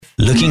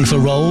Looking for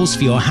rolls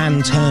for your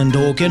hand-turned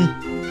organ?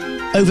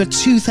 Over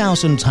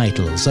 2,000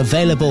 titles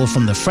available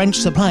from the French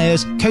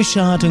suppliers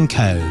Cochard &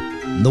 Co.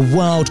 The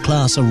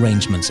world-class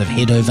arrangements of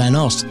Hiddo van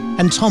Ost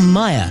and Tom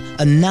Meyer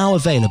are now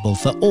available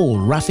for all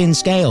Raffin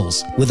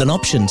scales, with an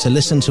option to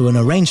listen to an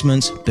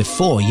arrangement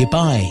before you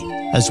buy.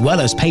 As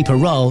well as paper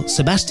roll,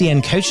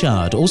 Sebastien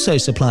Cochard also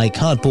supply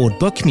cardboard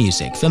book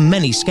music for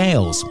many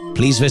scales.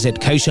 Please visit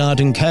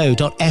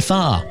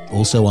cochardandco.fr,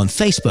 also on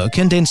Facebook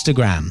and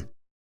Instagram.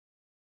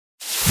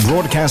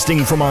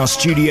 Broadcasting from our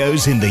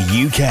studios in the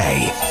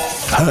UK.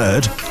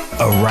 Heard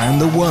around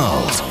the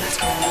world.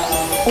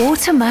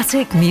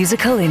 Automatic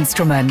musical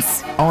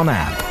instruments. On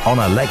app, on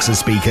Alexa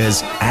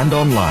speakers, and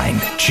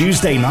online.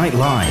 Tuesday Night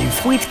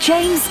Live. With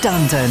James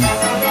Dundon.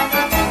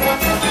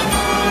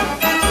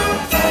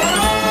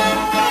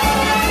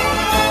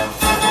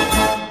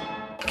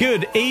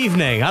 Good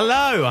evening.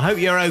 Hello. I hope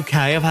you're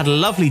okay. I've had a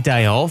lovely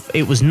day off.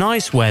 It was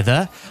nice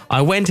weather.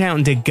 I went out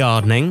and did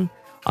gardening.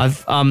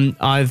 I've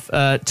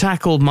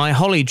tackled my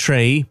holly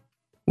tree,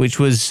 which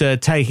was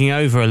taking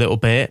over a little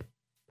bit.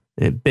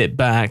 A bit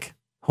back.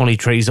 Holly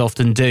trees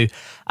often do.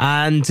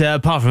 And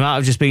apart from that,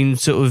 I've just been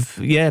sort of,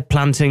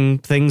 planting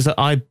things that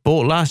I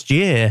bought last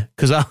year,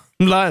 because I'm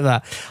like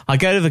that. I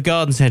go to the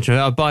garden centre,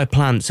 I buy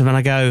plants, and then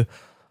I go,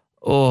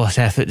 oh, it's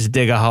effort to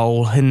dig a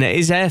hole. And it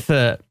is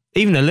effort,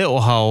 even a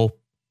little hole.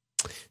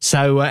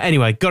 So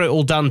anyway, got it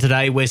all done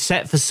today. We're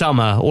set for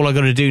summer. All I've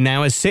got to do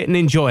now is sit and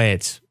enjoy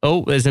it.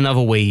 Oh, there's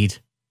another weed.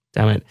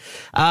 Damn it.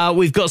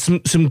 We've got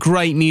some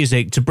great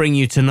music to bring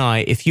you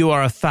tonight. If you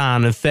are a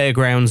fan of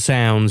fairground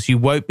sounds, you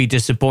won't be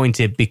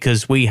disappointed,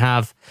 because we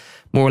have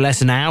more or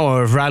less an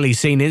hour of rally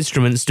scene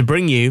instruments to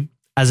bring you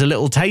as a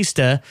little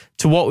taster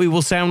to what we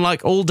will sound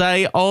like all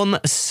day on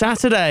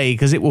Saturday,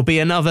 because it will be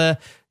another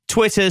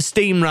Twitter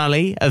Steam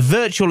Rally, a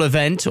virtual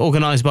event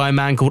organised by a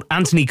man called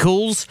Anthony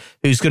Cools,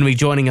 who's going to be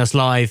joining us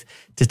live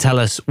to tell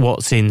us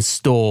what's in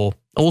store.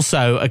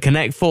 Also, a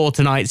Connect 4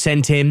 tonight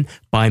sent in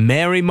by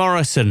Mary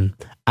Morrison.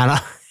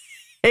 And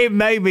it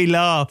made me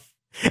laugh.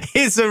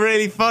 It's a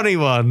really funny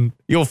one.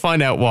 You'll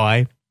find out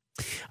why.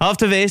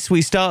 After this,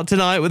 we start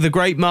tonight with the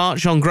Great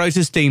March on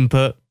Grota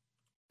Steamput.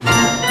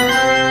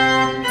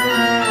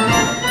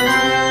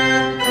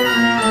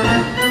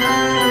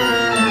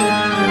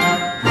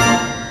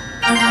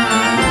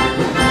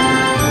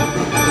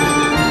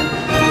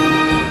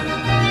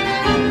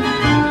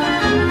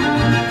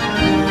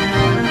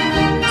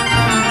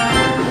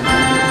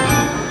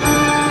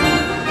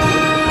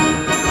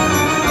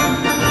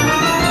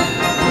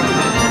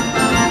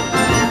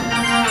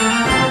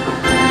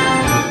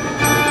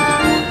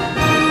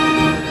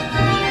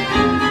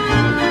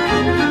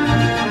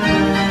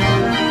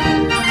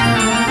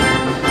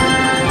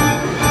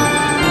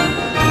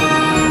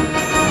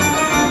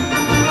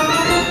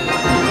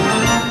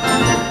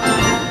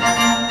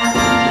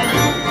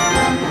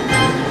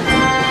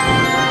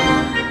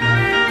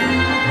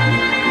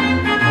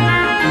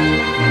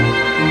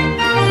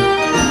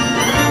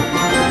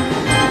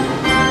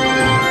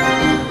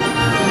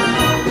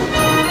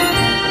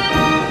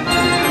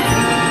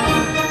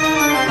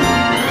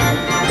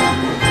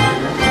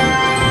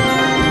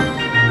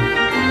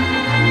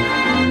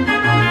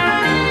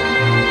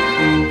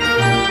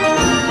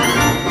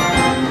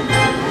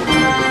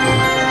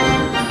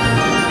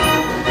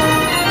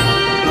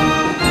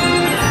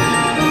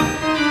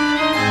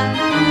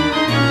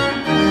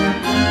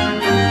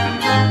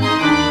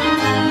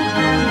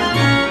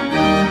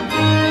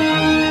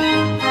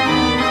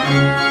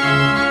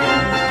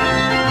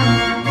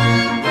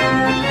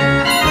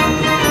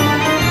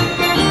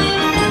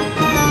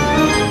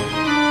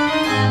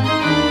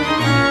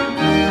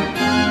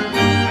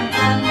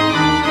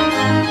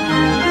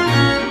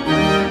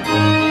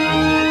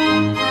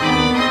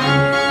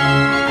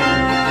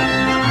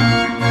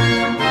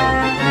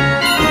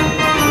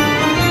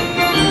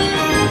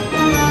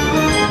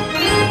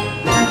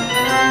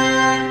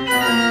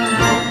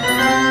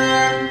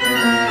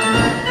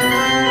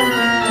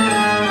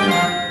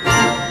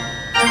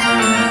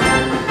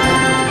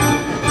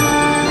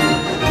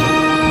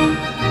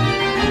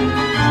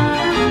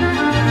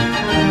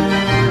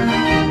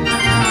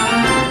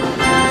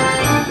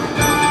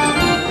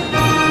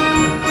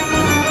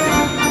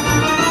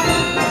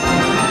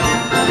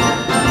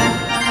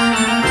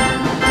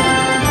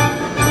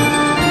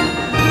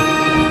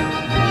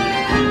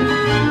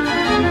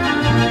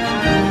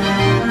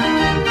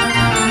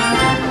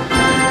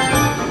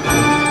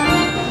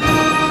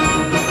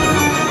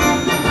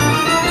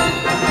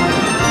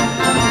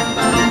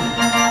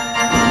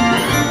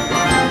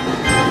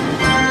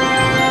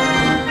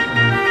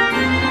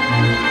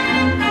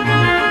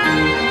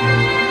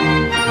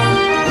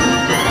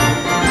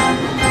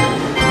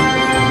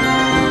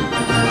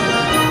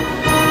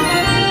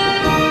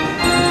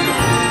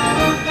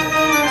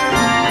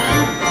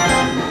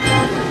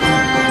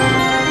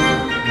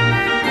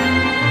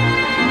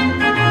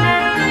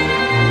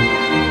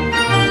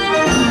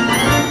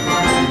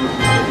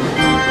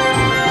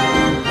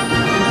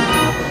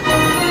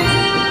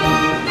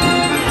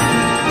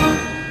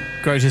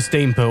 Grota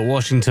Steamput,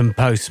 Washington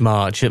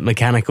Postmarch at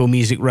Mechanical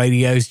Music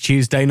Radio's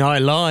Tuesday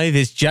Night Live.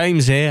 It's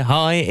James here.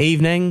 Hi,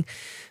 evening.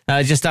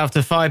 Just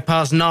after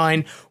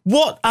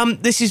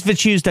 9:05. This is the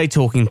Tuesday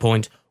Talking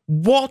Point.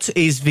 What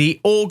is the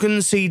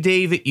organ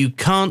CD that you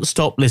can't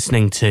stop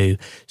listening to?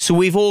 So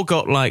we've all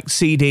got like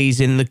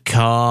CDs in the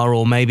car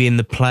or maybe in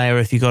the player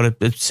if you've got a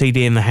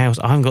CD in the house.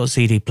 I haven't got a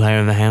CD player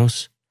in the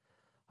house.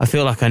 I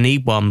feel like I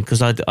need one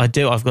because I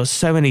do. I've got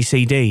so many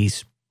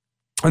CDs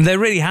and they're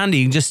really handy.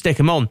 You can just stick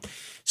them on.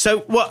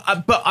 So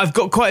but I've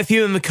got quite a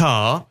few in the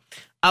car.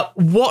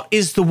 What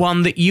is the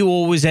one that you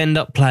always end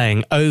up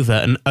playing over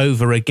and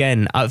over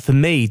again? For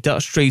me,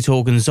 Dutch Street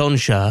Organ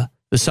Zonsha,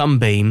 the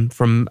Sunbeam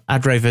from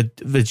Adre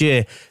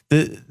Vergier,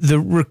 the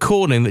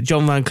recording that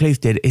John Van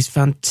Cleef did is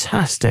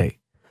fantastic.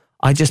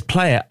 I just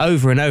play it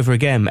over and over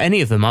again.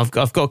 Any of them, I've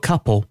got a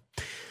couple.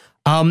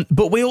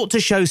 But we ought to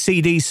show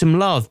CDs some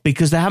love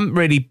because there haven't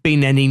really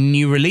been any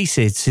new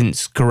releases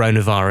since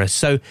coronavirus.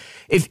 So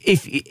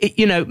if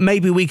you know,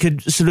 maybe we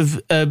could sort of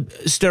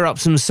stir up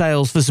some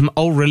sales for some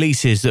old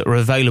releases that are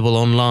available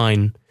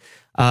online.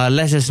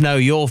 Let us know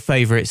your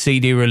favourite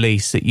CD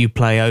release that you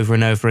play over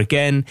and over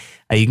again.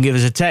 You can give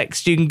us a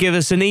text, you can give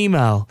us an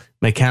email.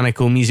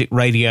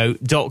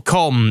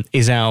 mechanicalmusicradio.com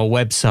is our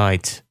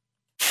website.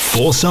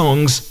 4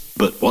 songs,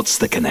 but what's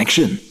the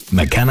connection?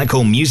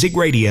 Mechanical Music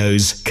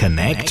Radio's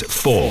Connect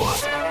 4.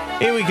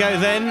 Here we go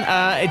then.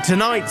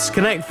 Tonight's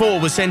Connect 4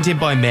 was sent in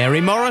by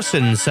Mary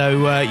Morrison,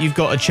 so you've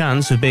got a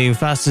chance of being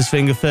fastest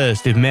finger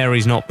first if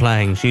Mary's not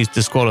playing. She's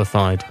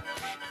disqualified.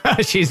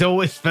 She's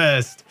always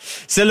first.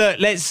 So look,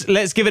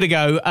 let's give it a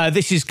go.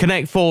 This is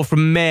Connect 4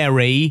 from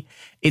Mary.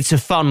 It's a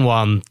fun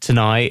one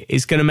tonight.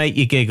 It's going to make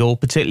you giggle,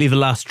 particularly the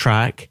last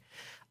track.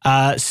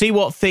 See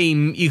what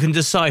theme you can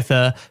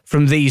decipher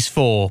from these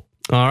 4.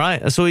 All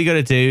right, that's all you got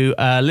to do.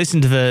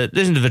 Listen to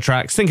the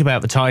tracks, think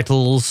about the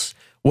titles,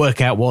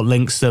 work out what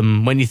links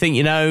them. When you think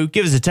you know,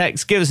 give us a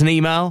text, give us an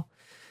email.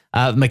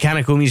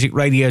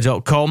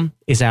 mechanicalmusicradio.com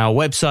is our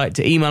website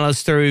to email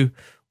us through,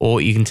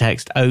 or you can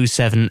text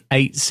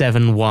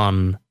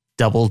 07871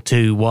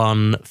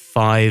 221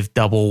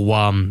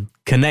 511.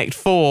 Connect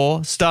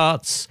 4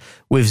 starts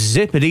with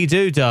Zippity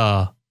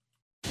Doo-Dah.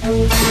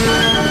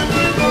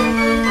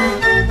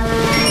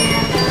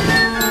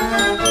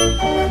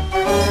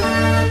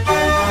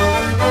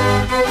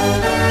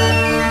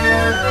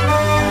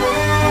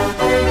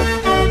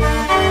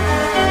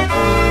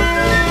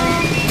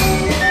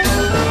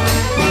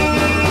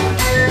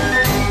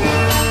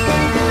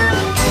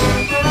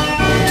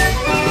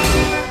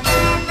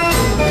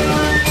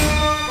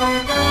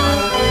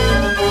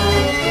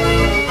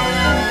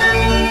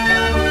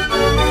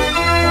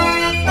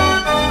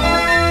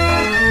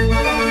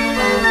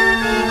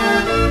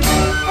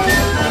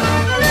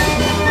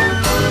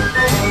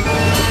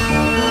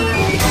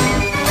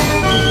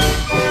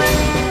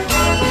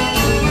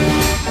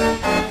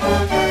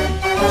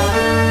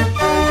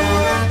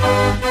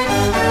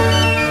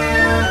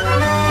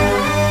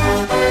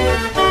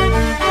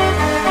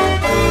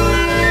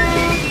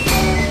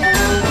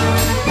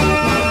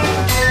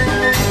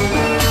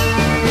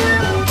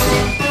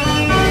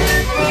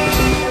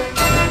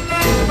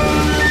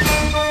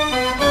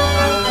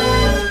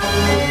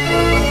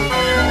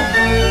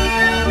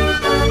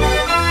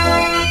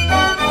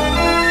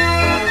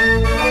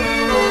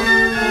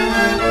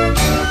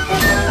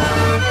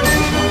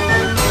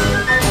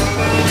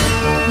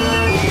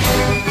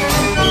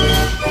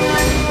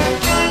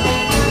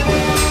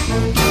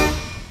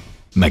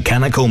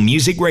 Mechanical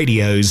Music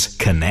Radio's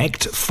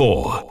Connect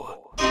 4.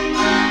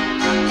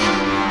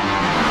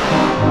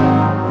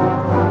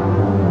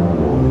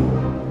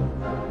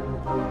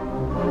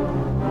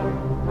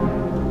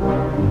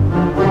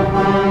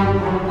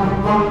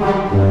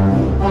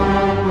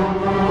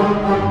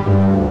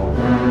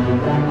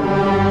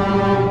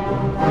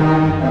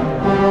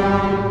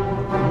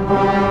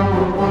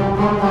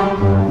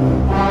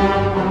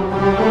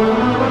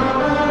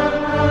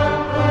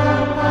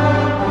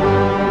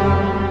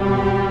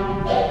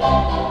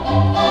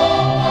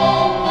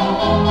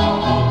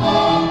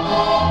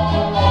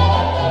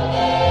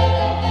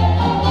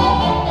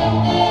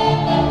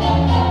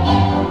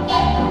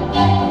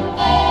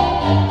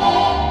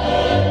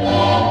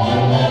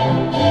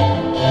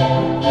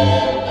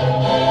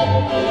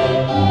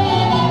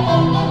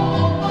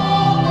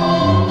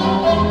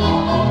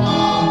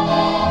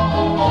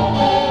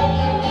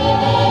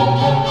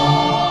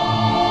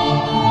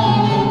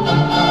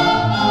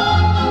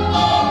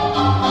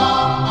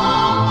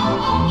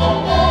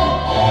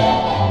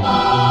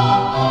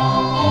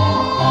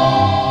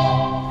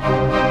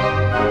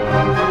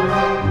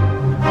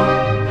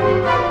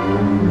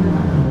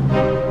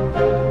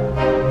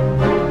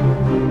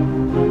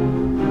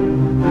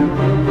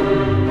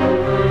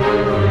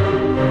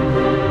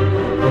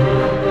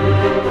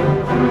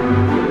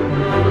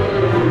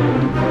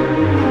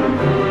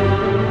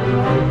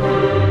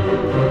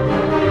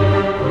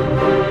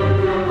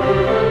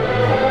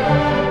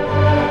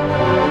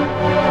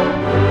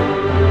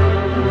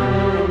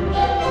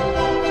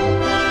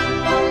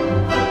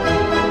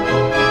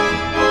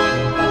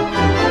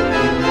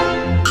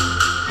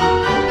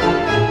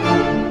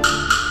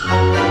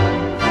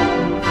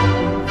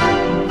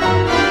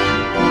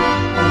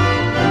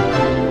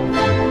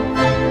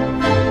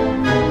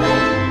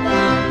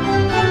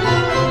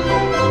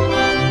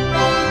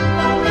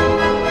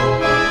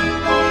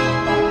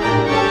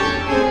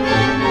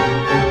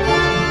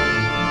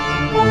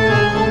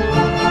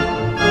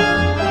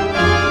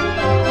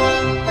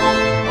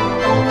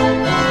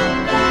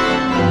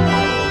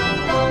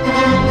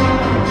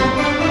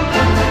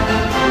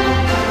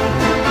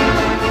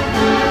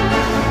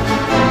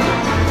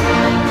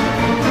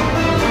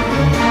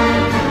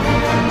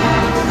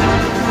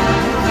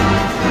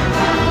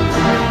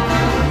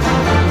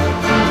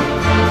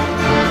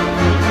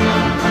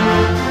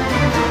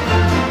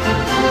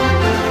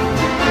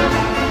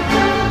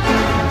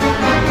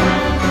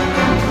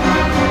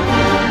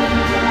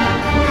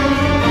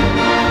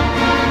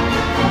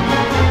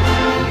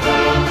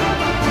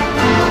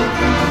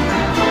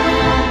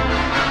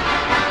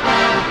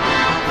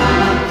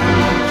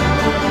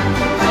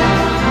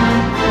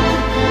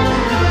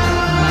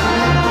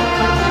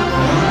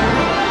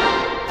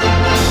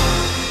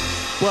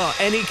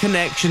 any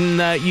connection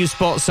you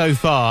spot so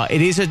far?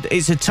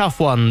 It's a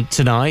tough one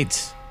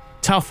tonight.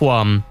 Tough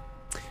one.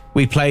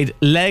 We played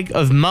Leg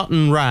of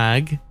Mutton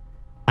Rag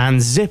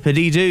and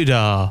Zippity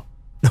Doodah.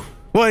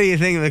 What do you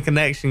think the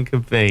connection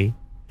could be?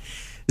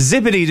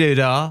 Zippity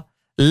Doodah,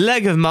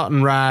 Leg of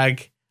Mutton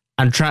Rag,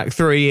 and track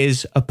 3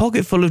 is A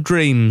Pocket Full of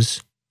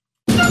Dreams.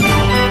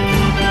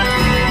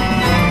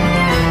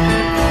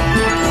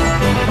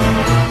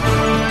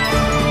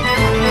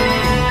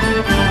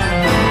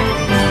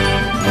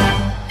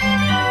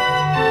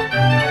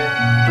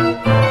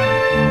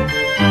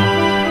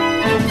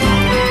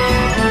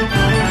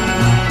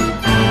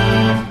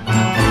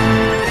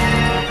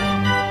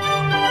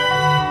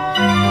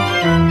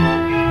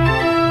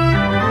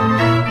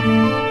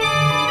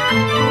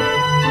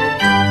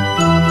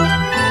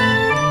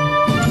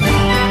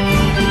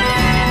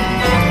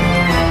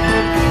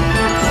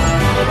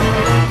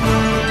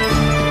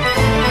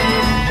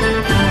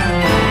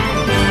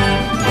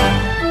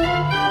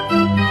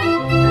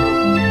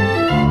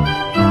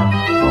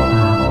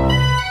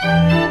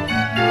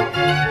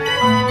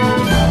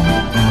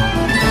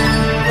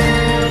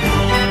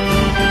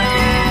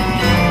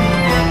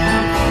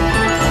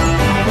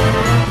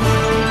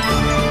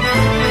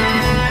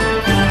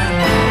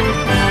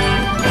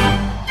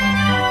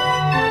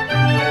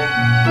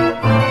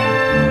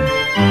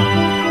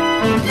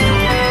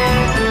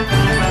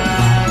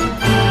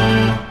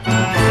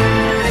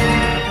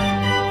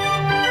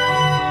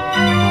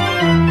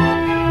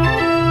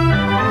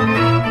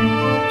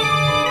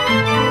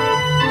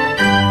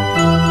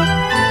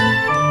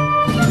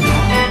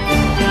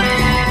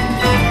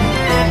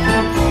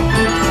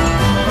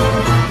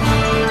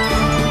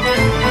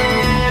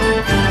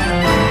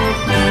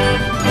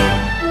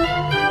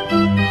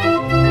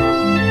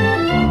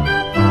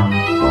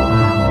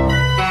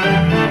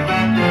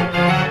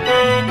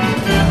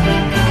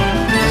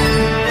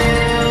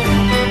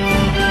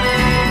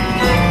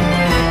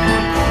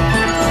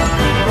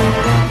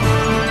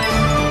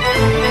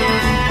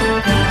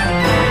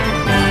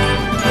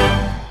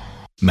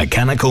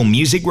 Mechanical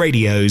Music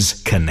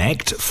Radio's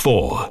Connect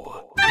 4.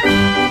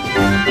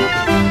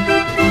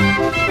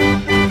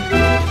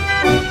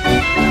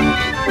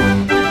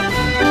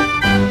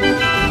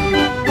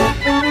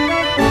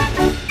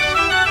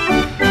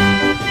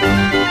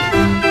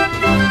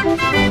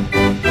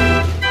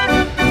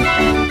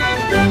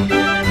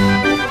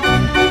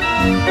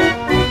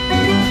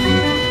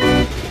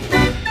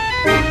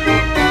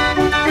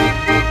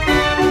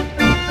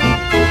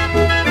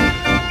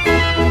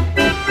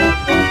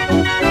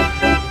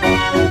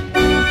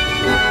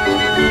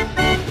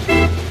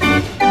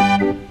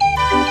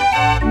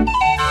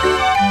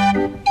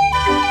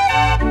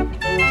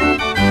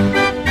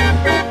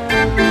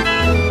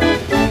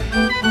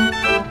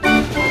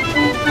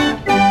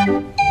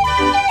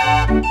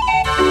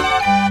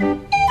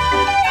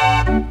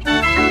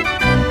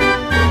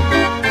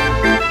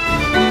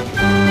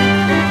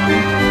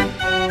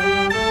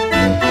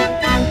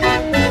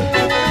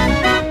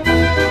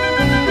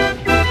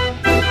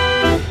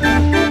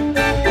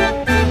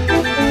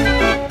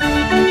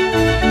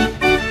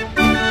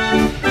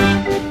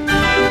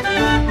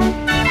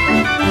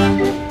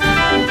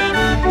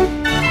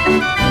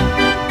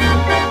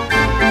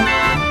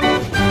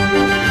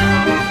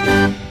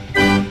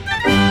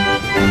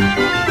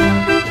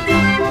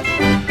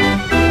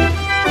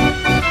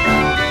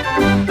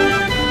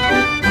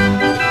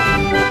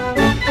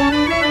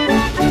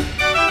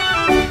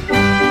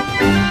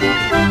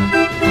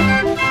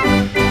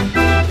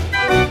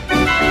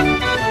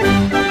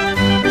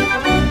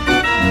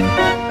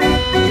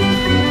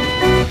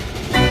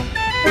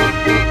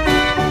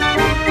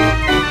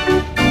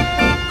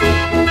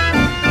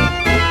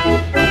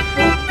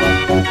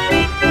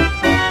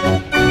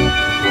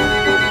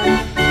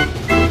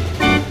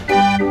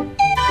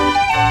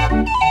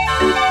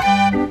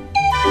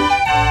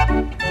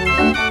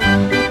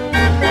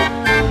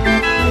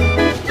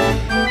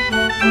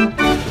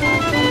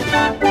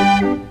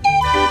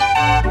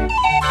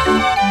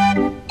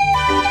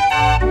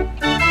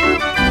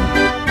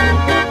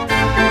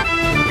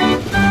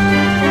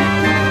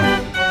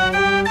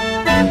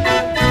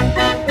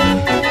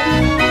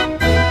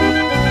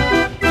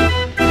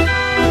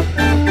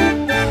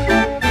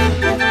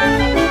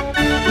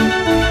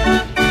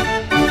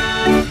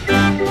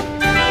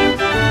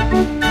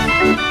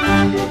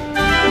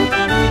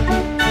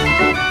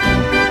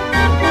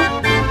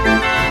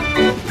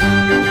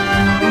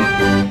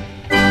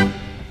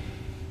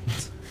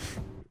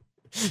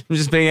 I'm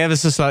just being ever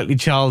so slightly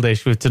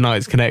childish with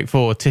tonight's Connect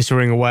 4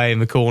 tittering away in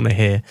the corner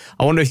here.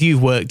 I wonder if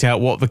you've worked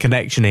out what the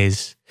connection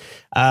is.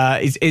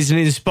 It's an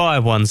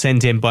inspired one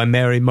sent in by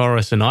Mary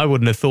Morrison. I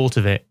wouldn't have thought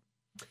of it.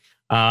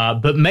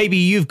 But maybe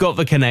you've got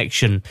the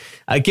connection.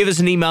 Give us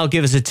an email,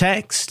 give us a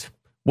text.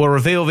 We'll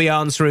reveal the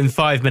answer in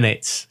 5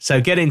 minutes.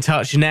 So get in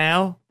touch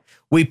now.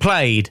 We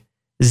played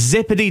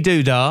Zippity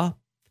Doodah,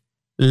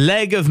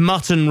 Leg of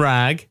Mutton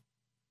Rag,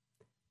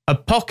 A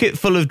Pocket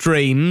Full of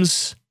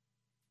Dreams,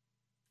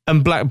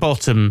 and Black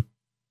Bottom.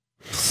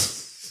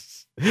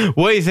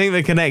 What do you think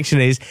the connection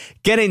is?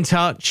 Get in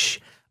touch.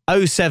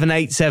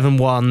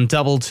 07871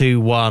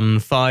 221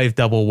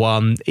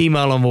 511.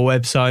 Email on the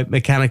website,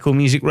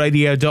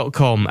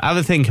 mechanicalmusicradio.com. Have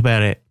a think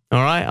about it.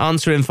 All right?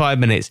 Answer in 5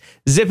 minutes.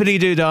 Zippity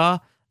doodah,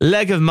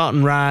 leg of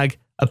mutton rag,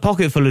 a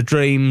pocket full of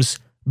dreams,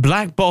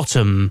 black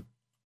bottom.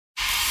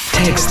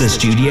 Text the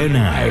studio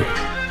now.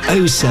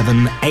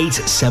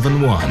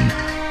 07871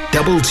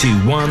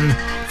 221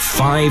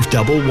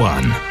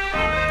 511.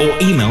 Or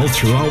email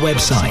through our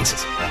website,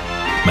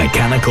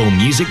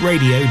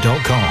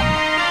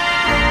 mechanicalmusicradio.com.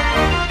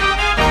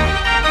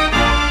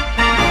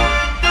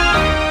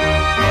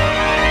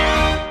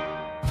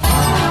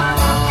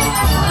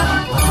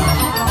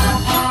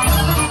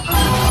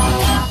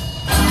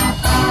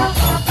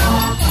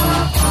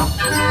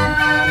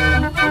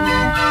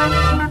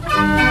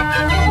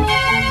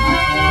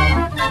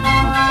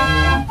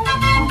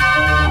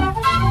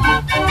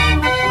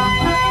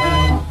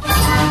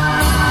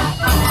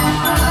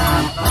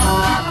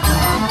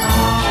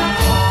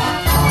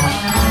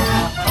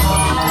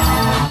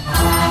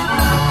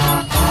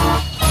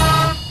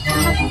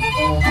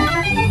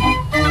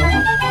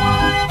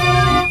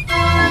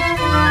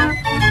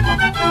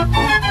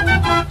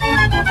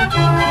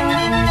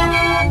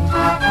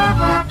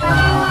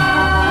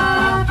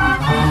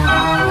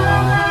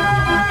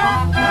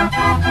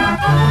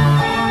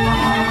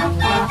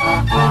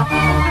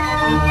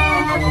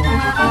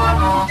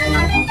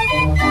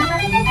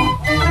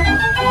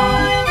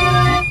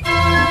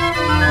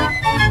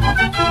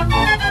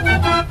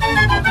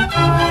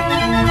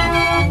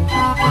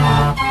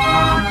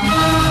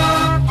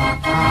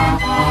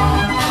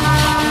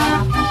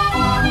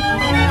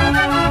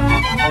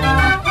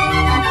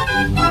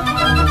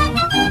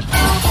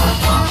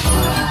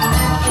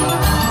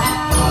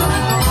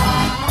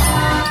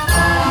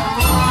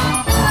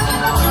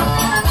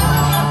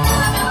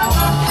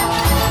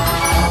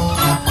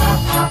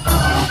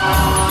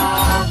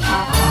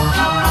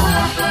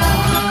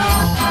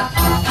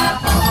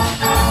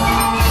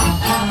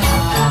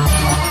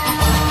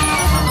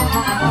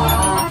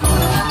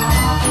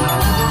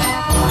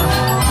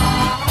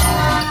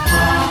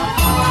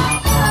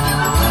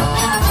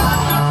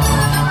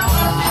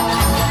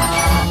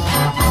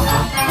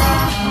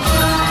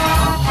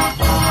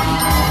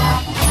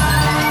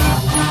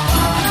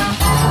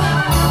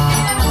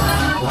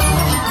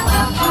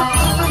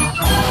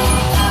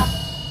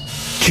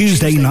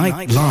 Tuesday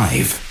Night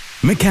Live,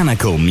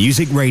 Mechanical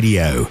Music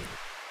Radio.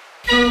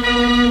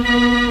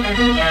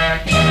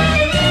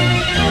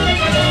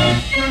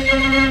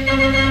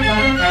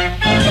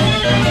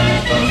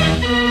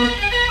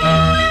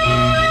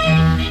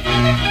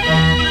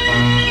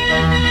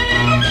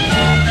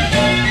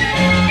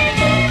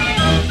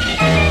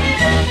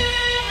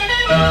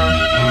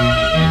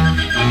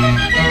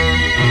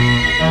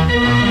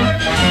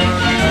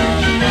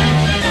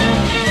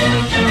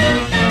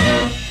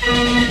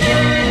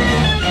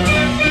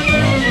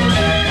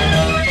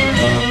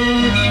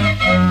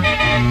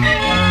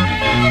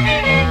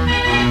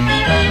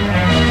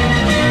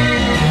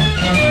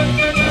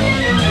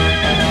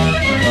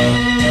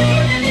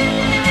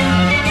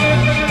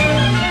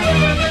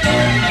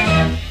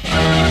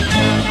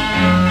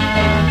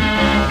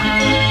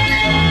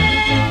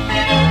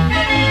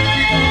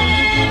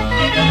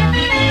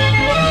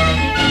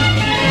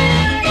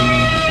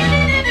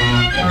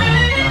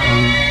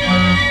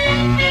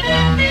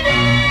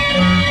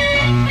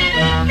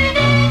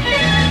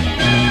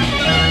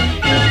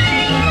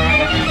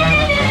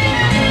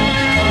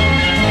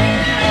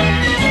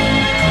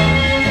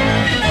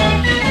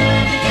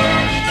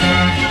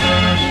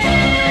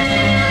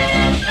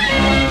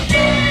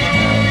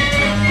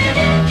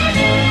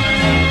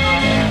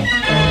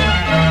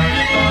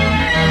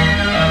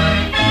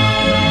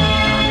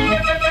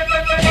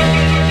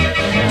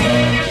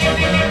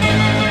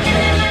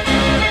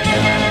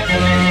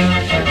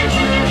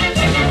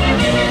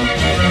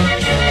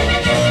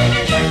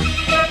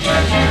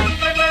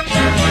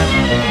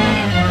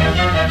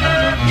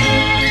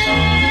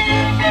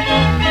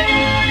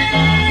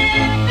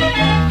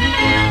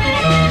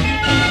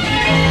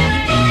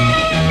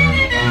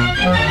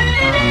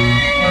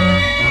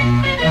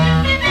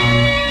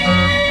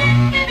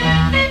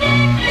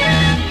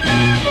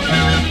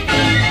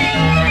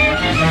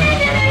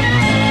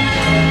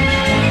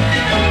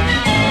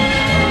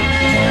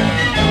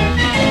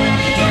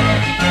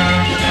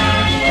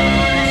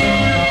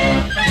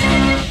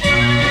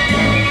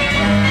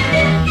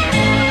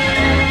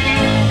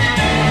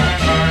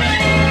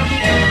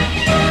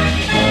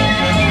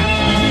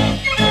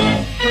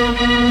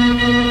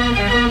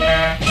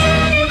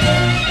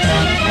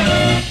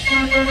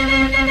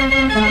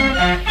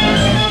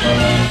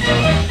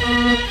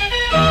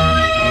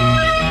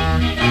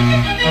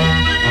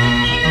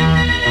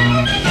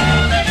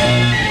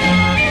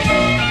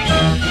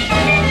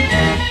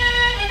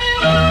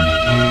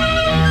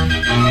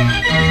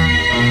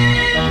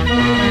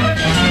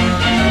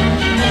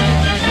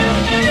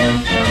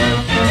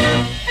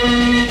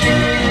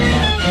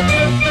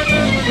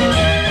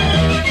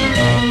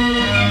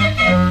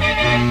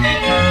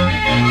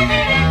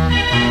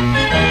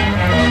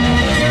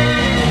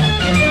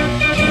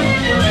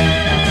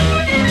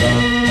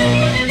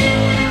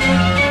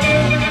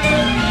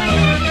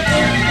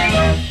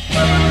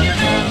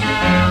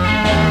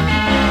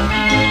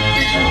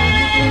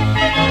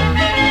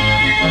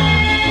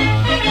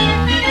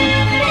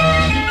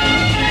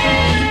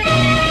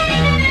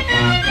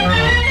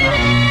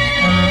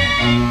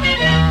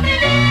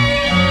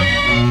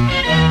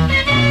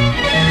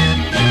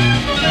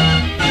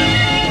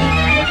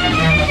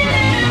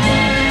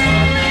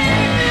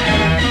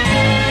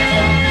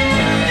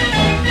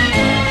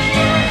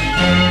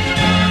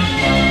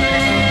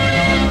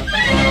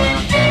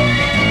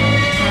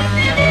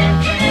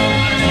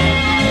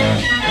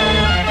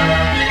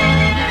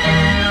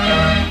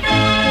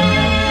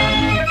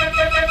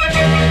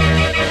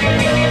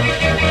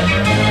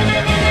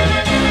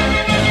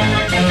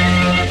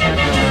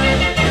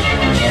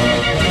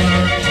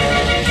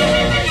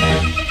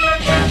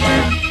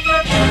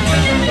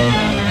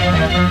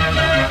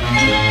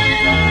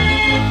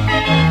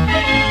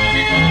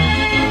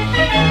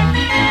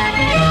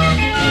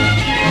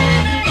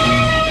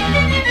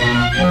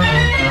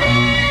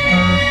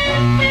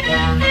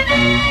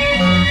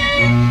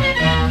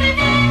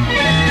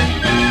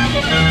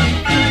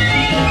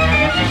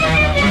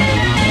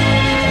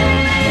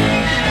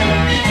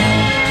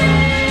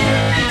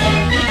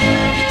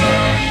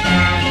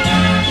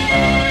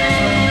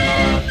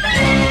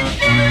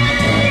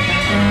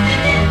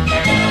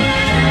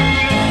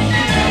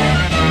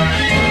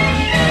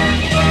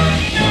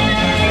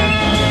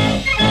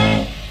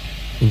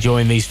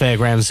 enjoying these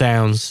fairground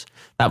sounds.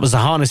 That was the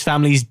Harness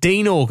Family's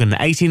Dean organ,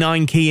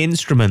 89-key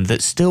instrument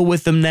that's still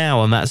with them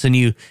now, and that's a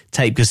new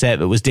tape cassette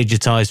that was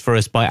digitised for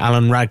us by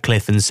Alan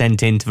Radcliffe and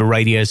sent in to the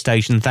radio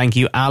station. Thank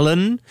you,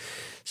 Alan.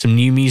 Some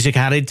new music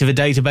added to the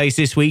database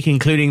this week,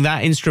 including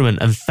that instrument,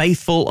 and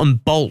Faithful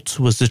and Bolt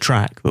was the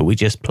track that we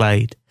just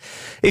played.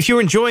 If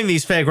you're enjoying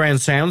these fairground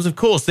sounds, of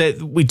course,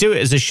 we do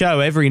it as a show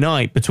every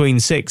night between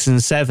 6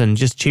 and 7.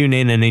 Just tune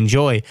in and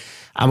enjoy.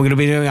 And we're going to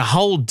be doing a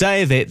whole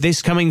day of it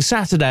this coming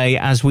Saturday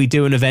as we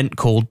do an event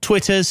called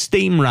Twitter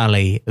Steam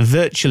Rally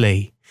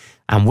virtually.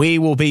 And we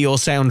will be your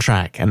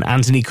soundtrack. And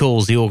Anthony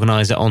Cool's the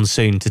organiser on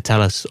soon to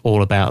tell us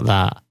all about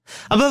that.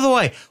 And by the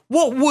way,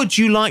 what would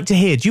you like to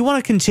hear? Do you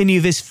want to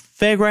continue this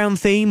fairground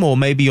theme, or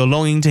maybe you're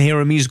longing to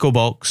hear a musical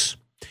box?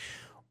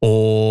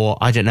 Or,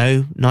 I don't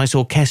know, nice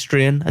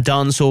orchestrion, a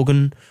dance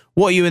organ?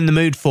 What are you in the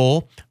mood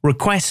for?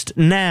 Request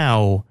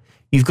now.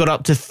 You've got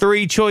up to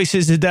 3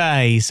 choices a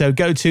day. So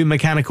go to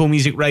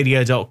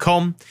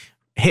mechanicalmusicradio.com,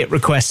 hit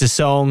request a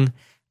song,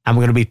 and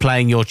we're going to be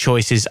playing your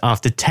choices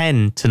after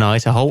 10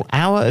 tonight. A whole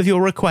hour of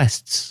your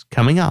requests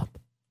coming up.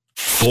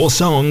 4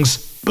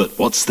 songs, but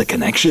what's the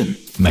connection?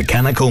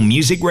 Mechanical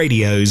Music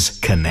Radio's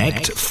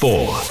Connect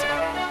 4.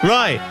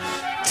 Right,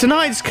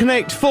 tonight's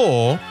Connect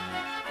 4,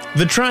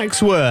 the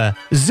tracks were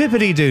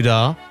Zippity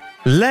Doodah,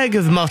 Leg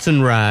of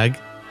Mutton Rag,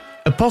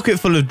 A Pocket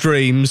Full of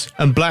Dreams,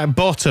 and Black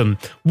Bottom.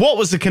 What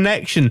was the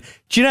connection?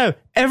 Do you know,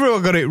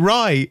 everyone got it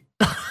right.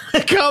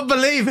 I can't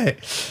believe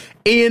it.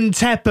 Ian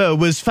Tepper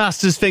was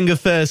Fastest Finger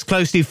first,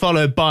 closely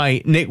followed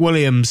by Nick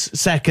Williams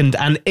second,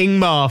 and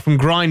Ingmar from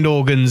Grind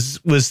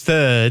Organs was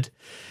third.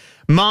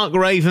 Mark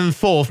Raven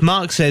fourth.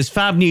 Mark says,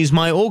 Fab News,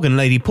 my organ,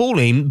 Lady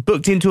Pauline,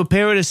 booked into a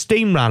period of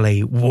steam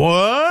rally.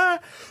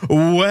 What?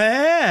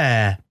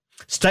 Where?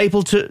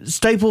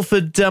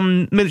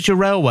 Stapleford Miniature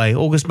Railway,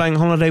 August Bank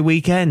Holiday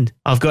weekend.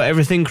 I've got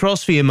everything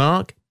crossed for you,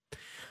 Mark.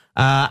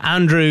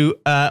 Andrew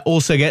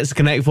also gets the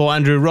Connect 4.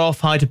 Andrew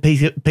Roth, hi to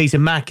Peter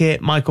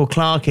Mackett. Michael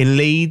Clark in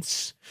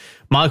Leeds.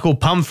 Michael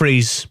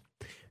Pumphreys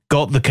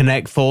got the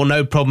Connect 4,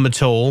 no problem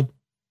at all.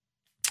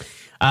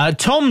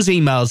 Tom's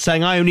emailed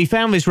saying, I only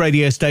found this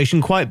radio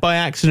station quite by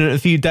accident a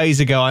few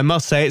days ago. I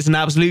must say it's an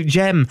absolute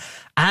gem.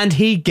 And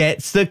he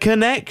gets the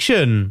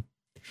connection.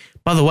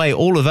 By the way,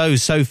 all of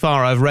those so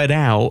far I've read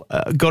out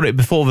got it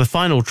before the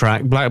final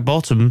track, Black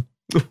Bottom.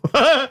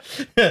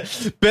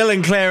 Bill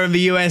and Claire in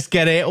the US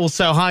get it.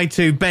 Also, hi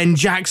to Ben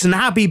Jackson.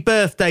 Happy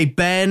birthday,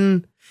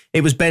 Ben.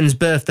 It was Ben's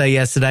birthday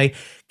yesterday.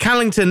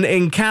 Callington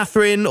in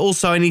Catherine.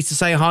 Also, I need to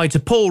say hi to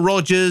Paul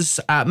Rogers,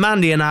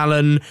 Mandy and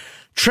Alan,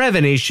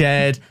 Trevin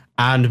Ished,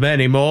 and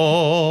many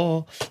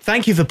more.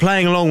 Thank you for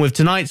playing along with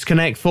tonight's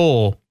Connect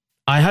 4.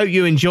 I hope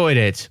you enjoyed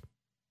it.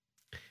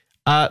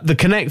 The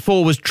Connect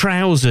 4 was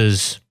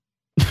Trousers.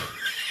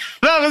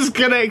 That was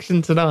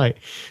connection tonight.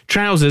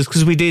 Trousers,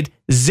 because we did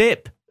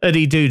Zippity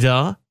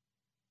Doodah.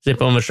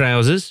 Zip on the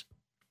trousers.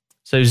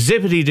 So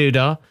Zippity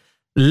Doodah,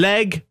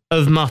 Leg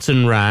of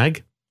Mutton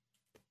Rag,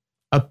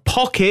 A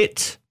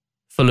Pocket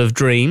Full of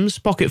Dreams,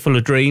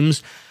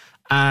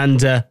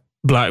 and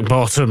Black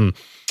Bottom,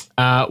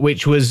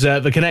 which was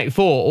the Connect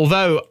 4.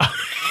 Although,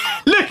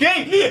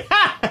 looking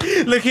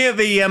at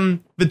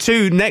the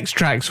 2 next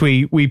tracks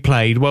we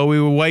played while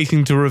we were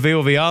waiting to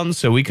reveal the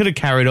answer, we could have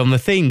carried on the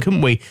theme,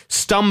 couldn't we?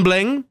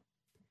 Stumbling.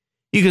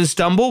 You can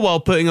stumble while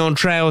putting on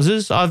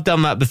trousers. I've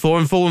done that before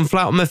and fallen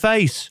flat on my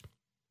face.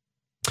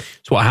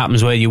 It's what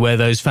happens when you wear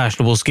those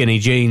fashionable skinny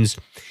jeans.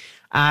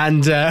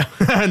 And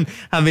and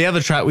the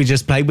other track we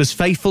just played was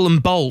Faithful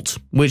and Bolt,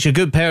 which a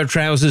good pair of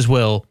trousers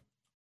will.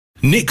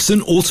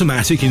 Nixon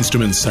Automatic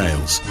Instrument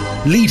Sales.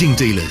 Leading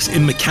dealers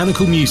in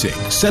mechanical music,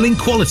 selling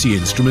quality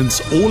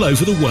instruments all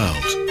over the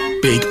world.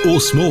 Big or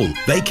small,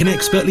 they can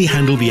expertly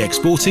handle the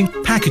exporting,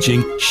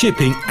 packaging,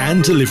 shipping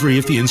and delivery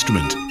of the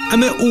instrument.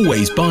 And they're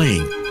always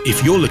buying.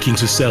 If you're looking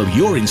to sell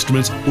your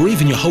instrument or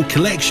even your whole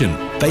collection,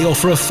 they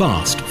offer a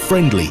fast,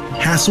 friendly,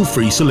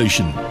 hassle-free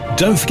solution.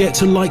 Don't forget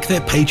to like their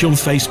page on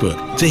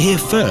Facebook to hear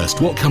first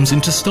what comes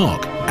into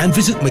stock and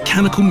visit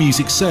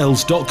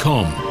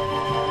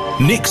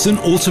mechanicalmusicsales.com. Nixon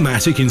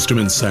Automatic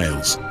Instrument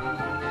Sales.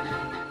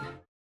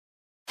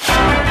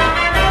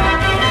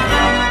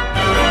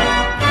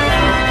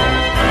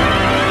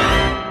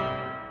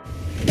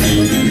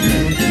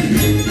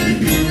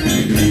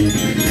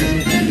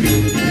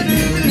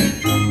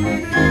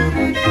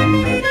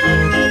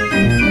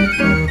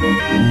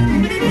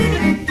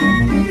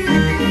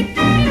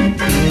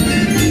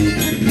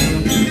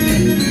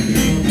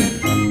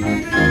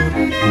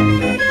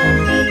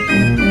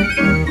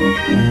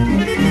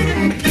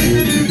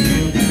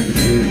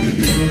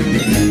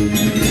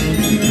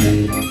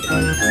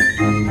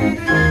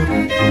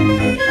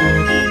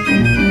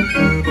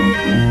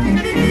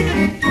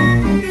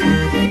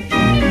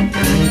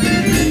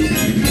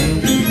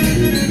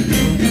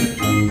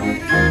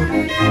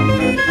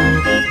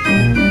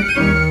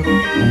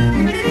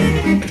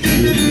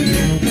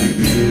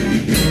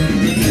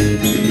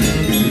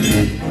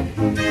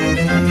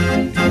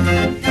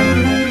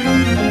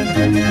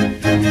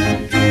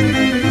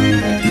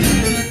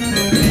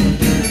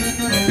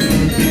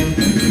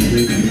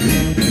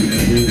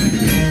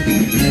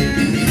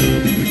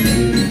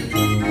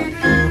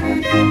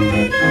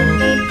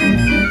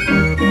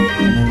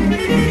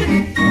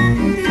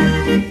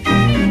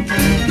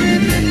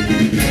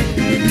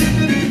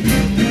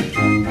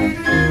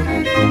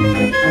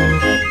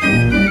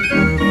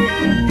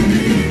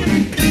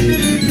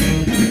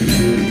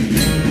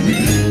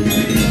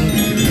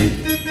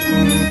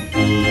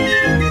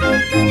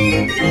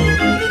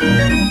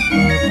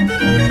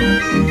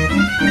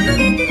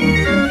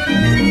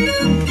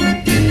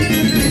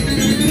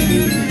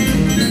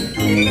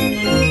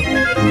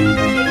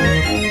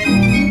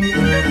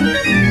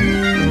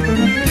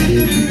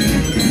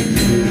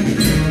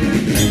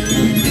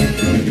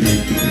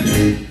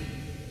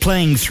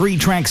 playing 3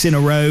 tracks in a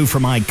row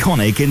from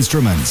iconic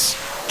instruments.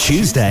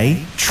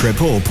 Tuesday,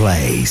 Triple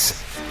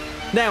Plays.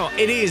 Now,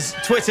 it is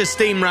Twitter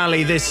Steam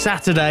Rally this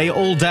Saturday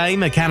all day.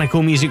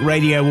 Mechanical Music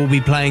Radio will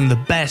be playing the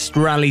best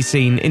rally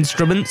scene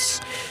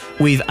instruments.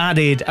 We've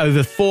added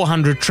over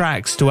 400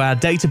 tracks to our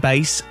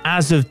database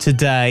as of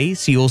today,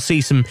 so you'll see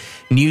some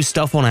new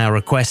stuff on our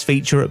request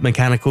feature at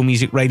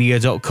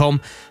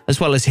mechanicalmusicradio.com,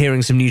 as well as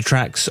hearing some new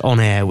tracks on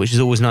air, which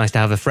is always nice to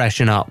have a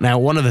freshen up. Now,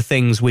 one of the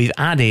things we've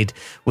added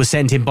was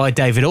sent in by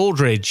David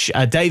Aldridge.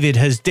 David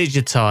has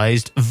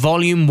digitised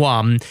Volume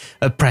 1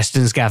 of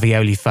Preston's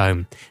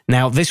Gavioliphone.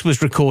 Now, this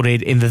was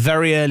recorded in the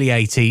very early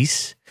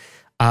 80s.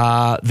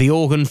 The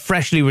organ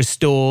freshly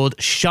restored,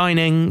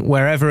 shining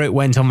wherever it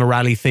went on the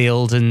rally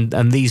field,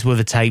 and these were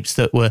the tapes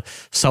that were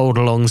sold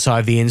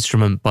alongside the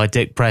instrument by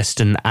Dick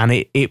Preston, and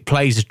it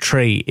plays a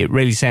treat. It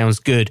really sounds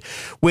good.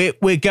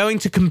 We're going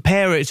to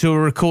compare it to a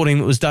recording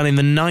that was done in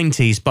the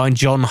 90s by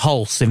John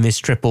Hulse in this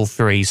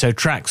 333. So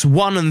tracks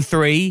 1 and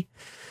 3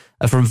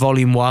 are from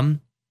Volume 1,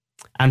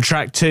 and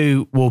track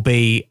 2 will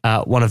be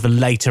one of the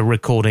later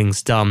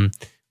recordings done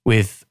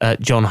with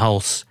John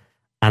Hulse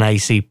and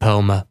A.C.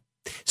 Perlmer.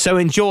 So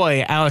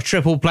enjoy our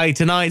triple play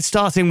tonight,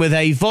 starting with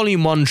a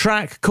Volume 1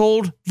 track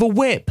called The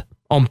Whip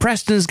on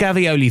Preston's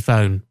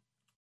Gavioliphone.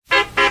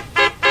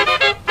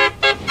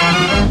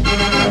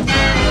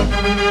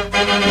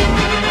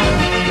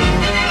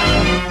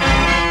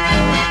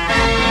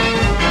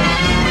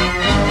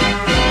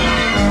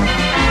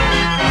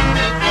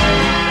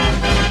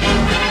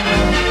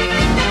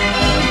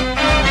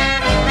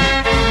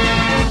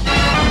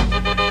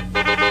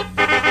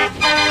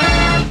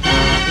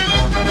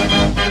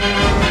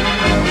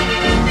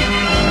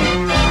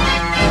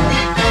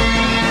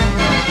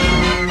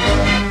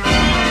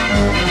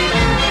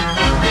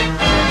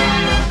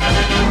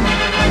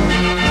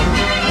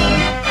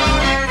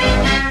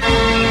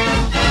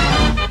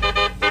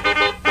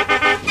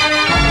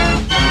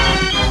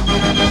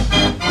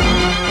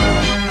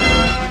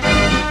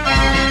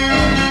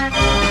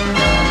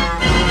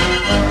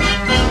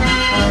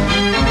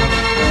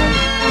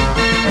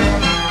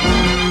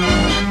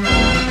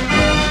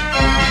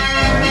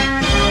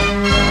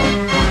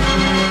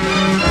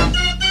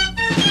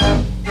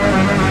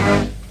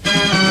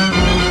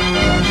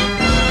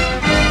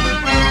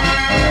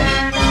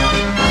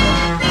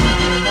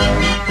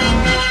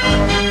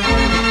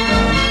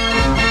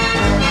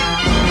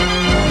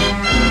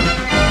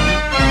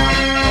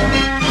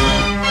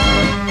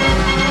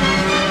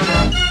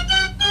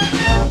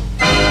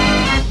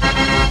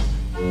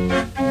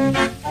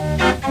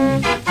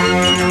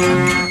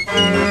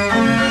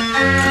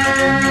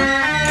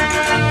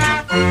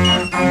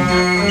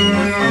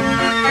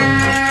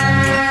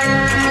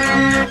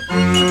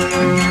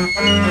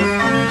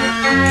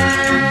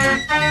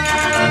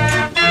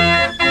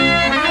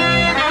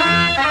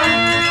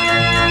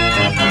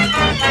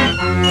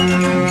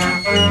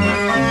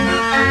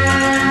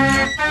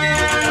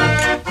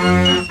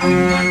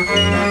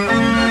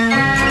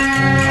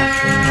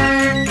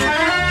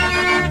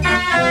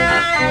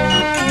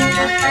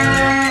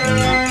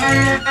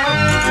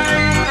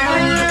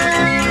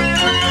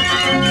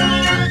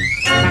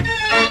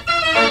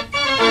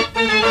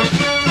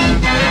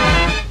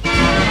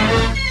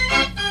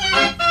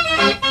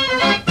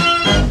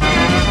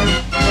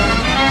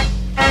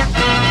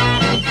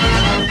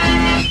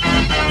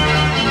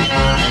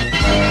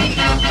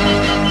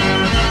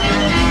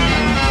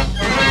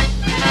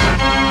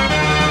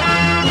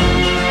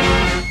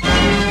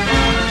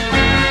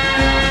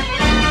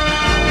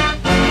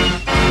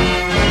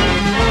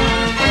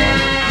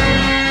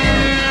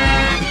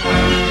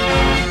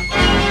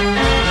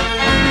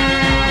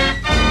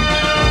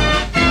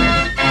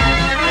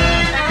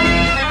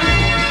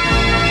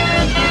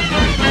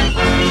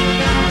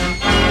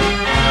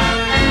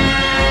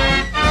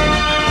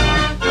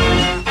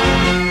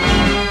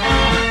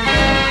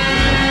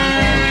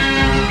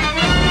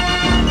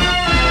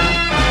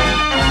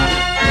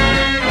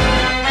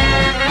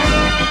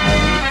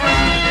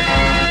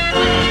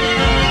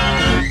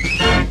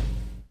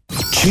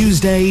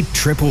 Tuesday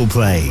Triple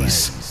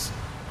Plays.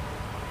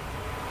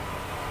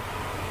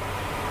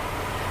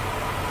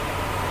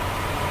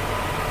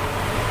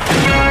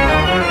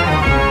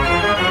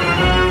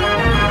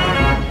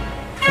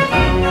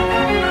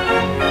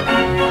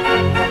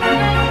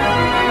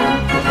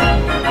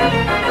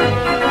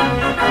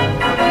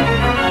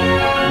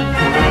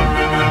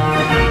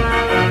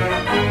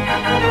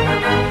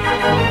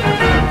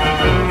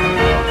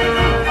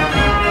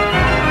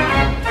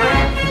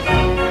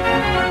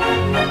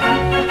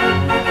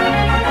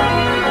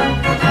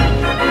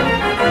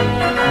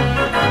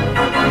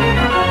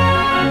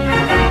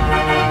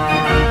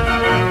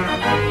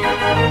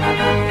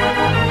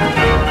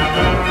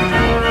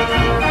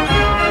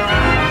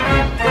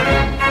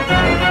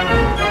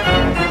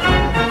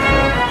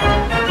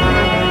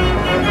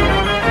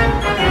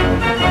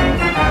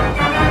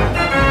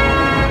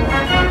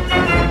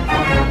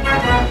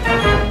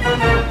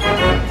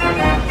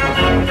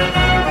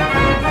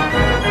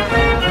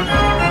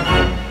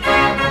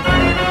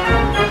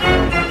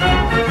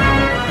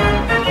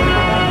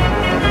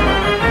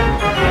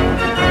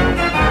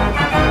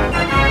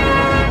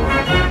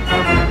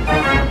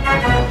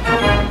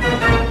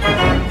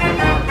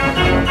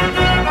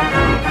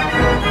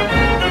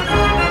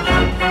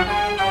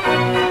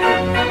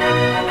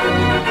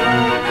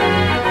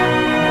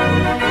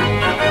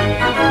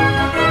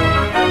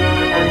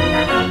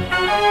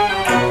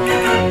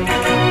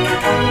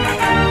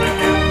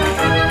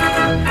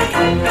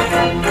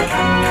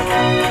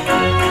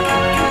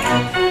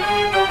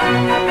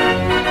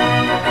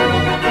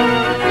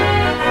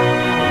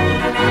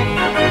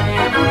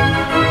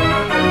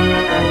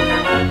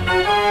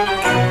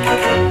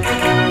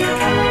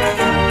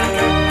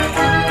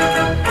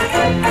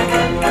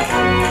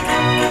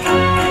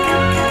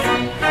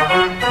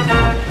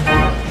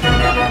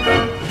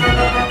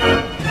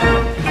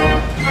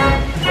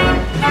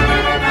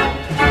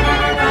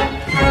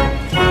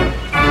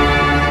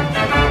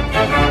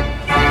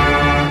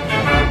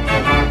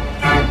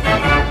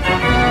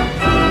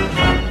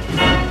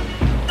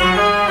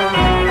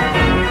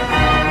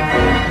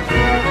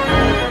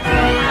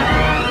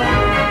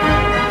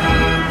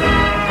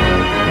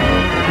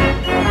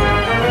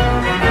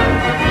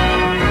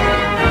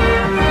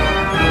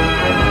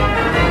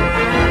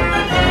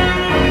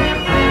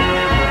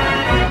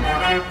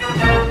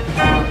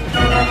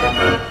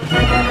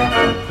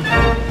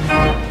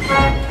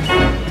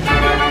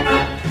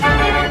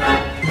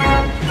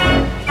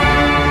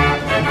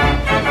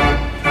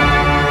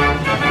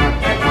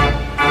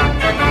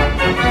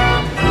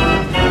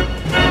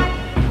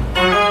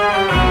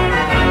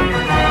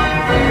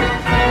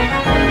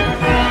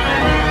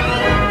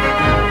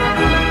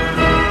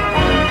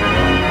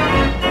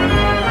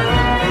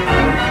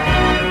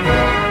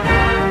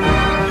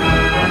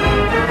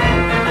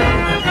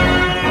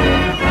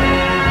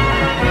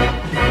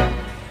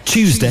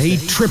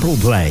 Tuesday Triple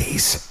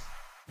Plays.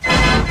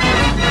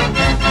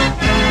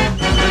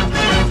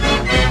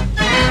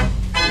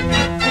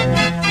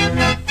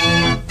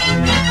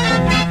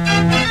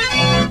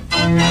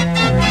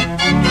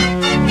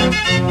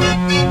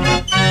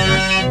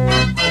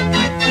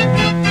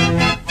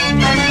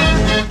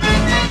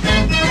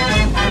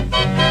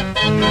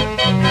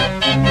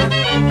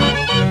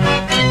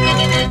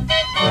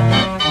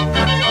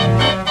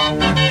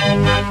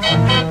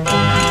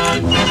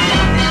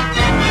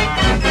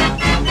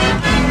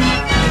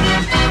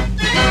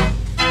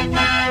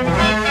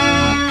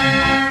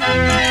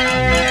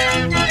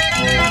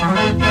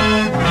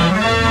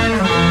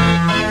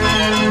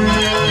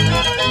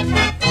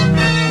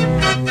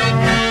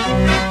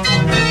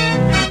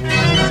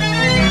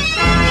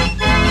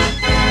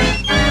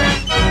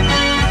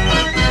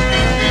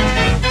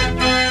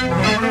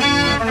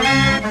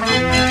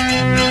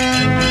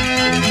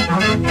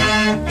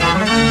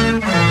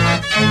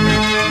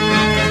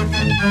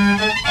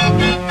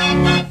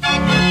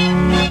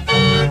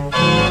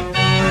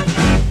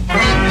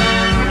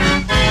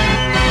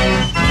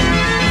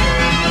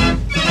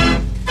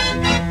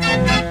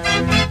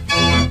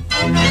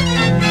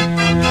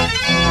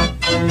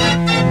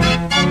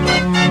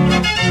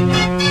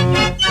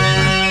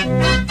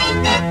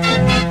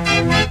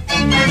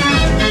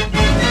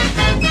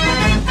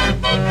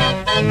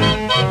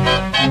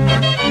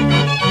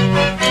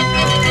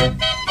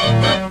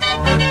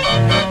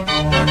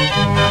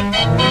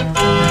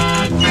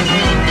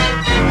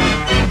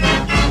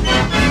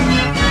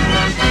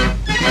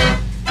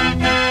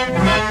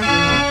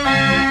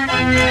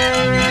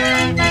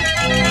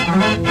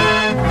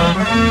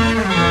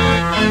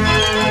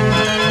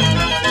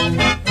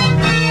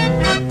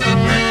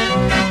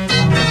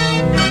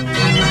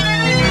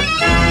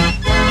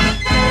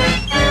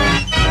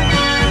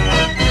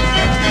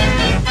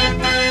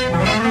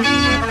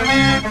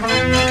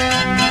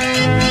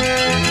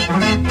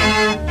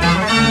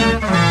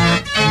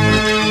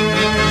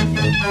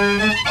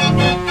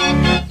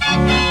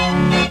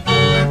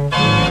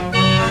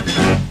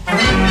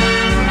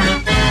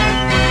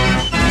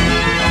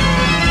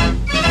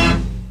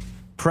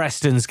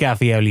 Preston's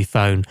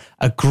Gavioliphone,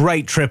 a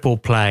great triple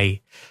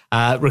play,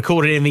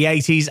 recorded in the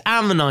 80s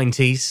and the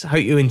 90s.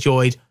 Hope you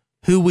enjoyed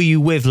Who Were You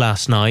With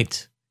Last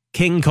Night,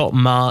 King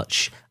Cotton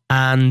March,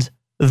 and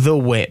The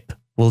Whip.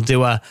 We'll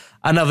do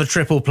another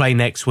triple play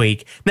next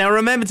week. Now,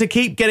 remember to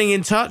keep getting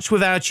in touch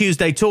with our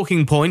Tuesday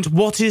talking point.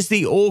 What is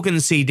the organ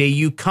CD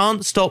you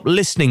can't stop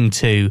listening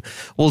to?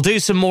 We'll do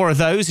some more of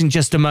those in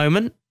just a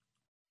moment.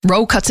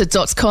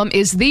 Rollcutter.com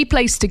is the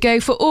place to go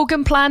for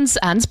organ plans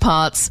and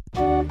parts.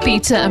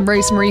 Peter and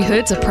Rosemary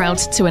Hood are proud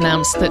to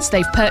announce that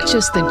they've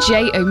purchased the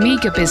J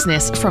Omega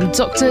business from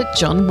Dr.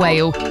 John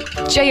Whale.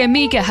 J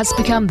Omega has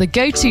become the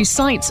go-to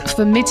site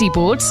for MIDI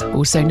boards,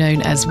 also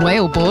known as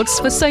Whale boards,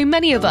 for so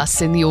many of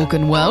us in the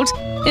organ world.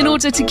 In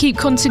order to keep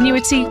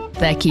continuity,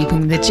 they're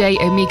keeping the J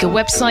Omega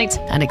website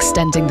and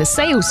extending the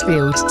sales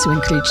field to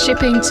include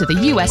shipping to the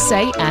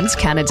USA and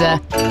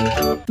Canada.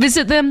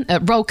 Visit them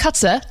at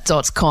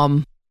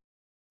rollcutter.com.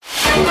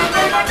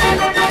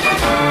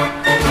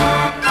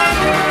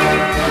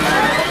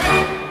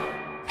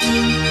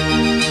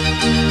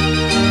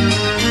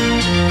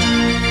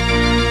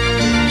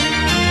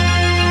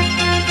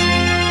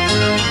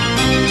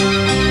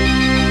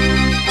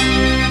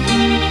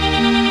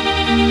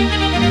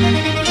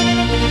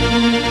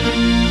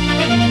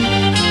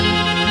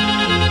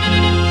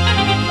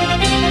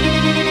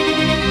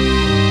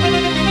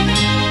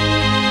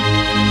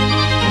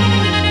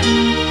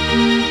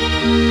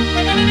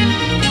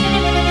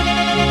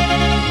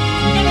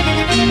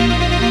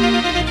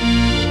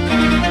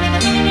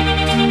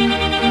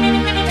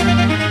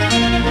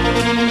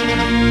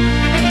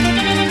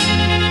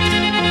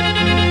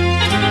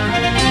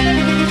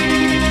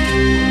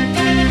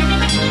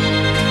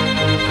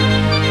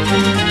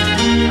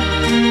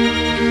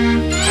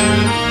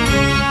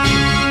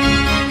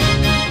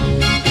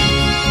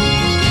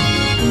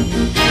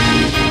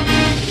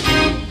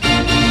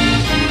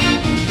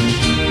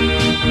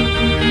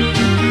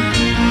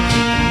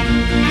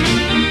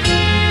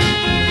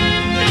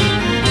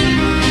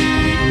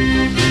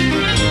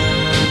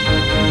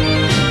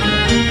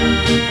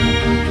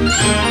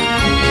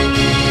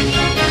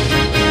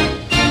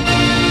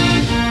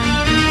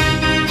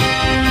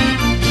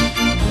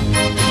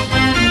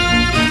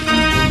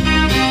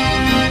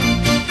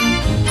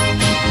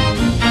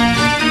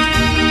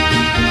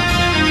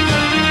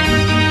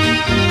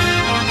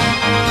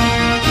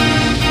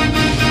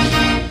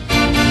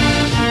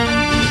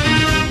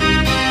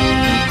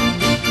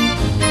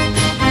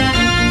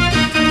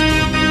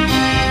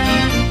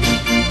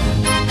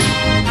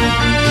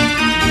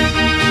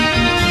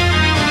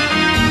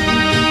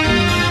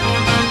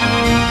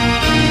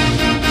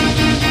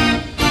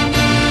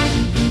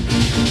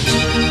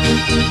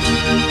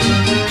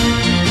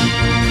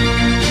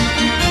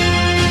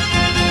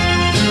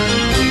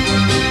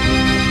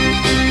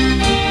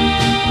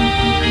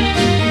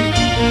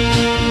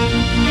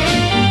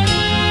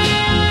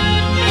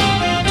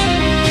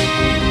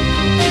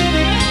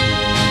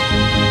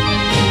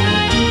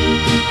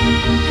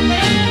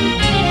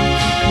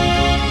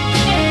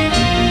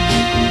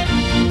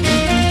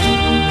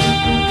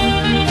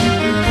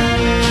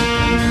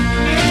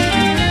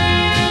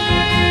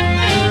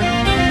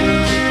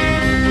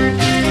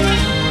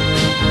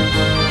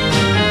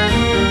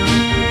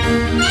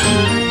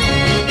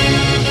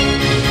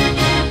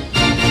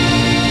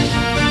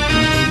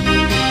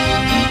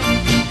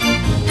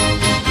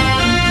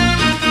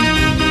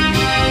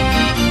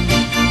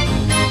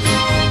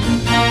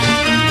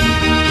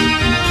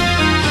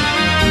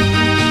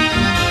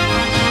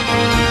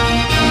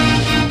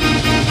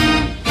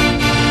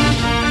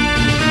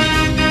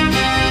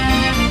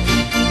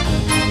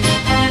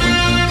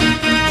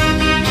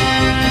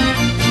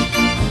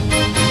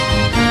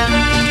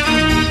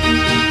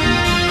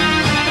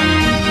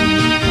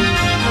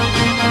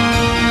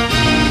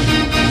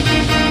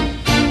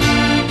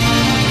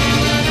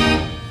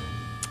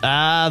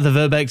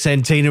 Verbeck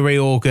Centenary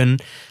organ.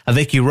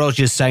 Vicky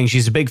Rogers saying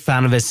she's a big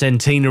fan of a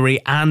Centenary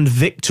and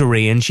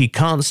Victory, and she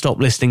can't stop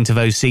listening to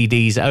those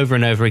CDs over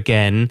and over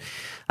again.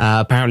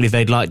 Apparently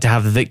they'd like to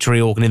have the Victory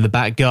organ in the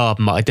back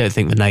garden, but I don't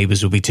think the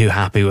neighbours will be too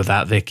happy with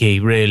that, Vicky,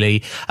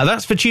 really.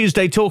 That's for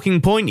Tuesday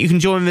Talking Point. You can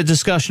join the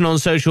discussion on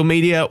social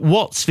media.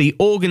 What's the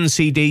organ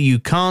CD you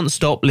can't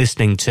stop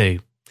listening to?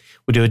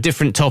 We do a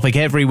different topic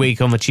every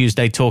week on the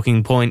Tuesday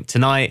Talking Point.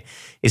 Tonight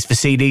is for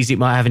CDs you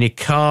might have in your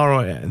car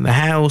or in the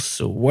house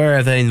or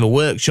wherever in the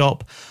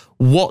workshop.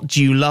 What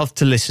do you love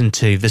to listen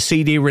to? The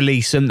CD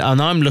release, and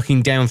I'm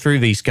looking down through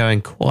these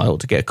going, I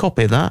ought to get a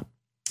copy of that.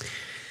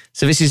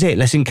 So this is it.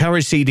 Let's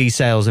encourage CD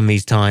sales in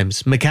these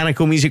times.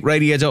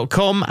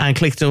 mechanicalmusicradio.com and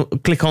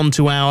click on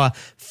to our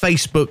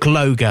Facebook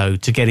logo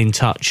to get in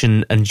touch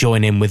and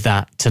join in with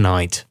that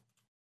tonight.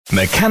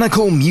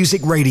 Mechanical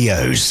Music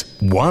Radio's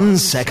 1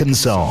 second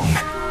song.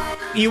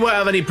 You won't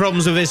have any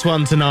problems with this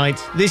one tonight.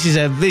 This is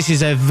a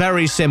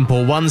very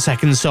simple 1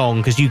 second song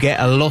because you get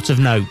a lot of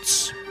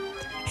notes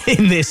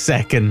in this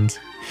second.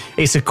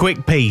 It's a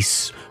quick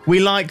piece. We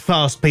like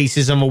fast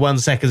pieces on a 1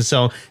 second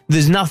song.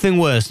 There's nothing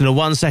worse than a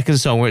 1 second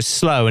song where it's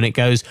slow and it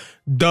goes,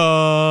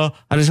 duh,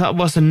 and it's like,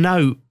 what's a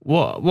note?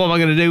 What am I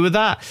going to do with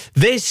that?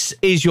 This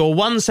is your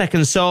 1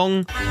 second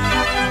song.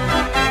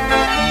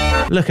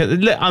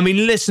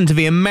 Listen to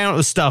the amount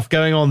of stuff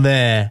going on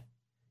there.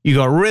 You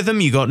got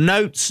rhythm, you got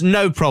notes,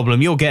 no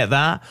problem, you'll get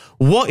that.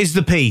 What is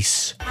the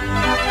piece?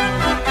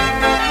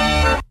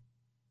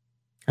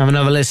 Have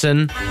another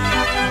listen.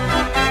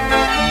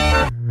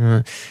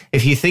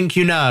 If you think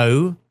you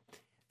know,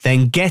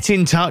 then get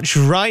in touch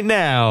right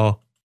now.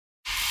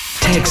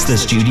 Text the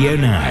studio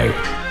now.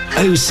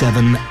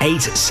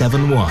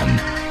 07871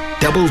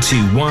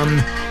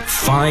 221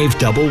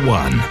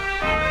 511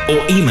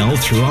 or email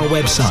through our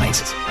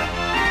website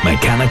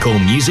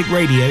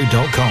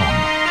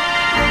mechanicalmusicradio.com.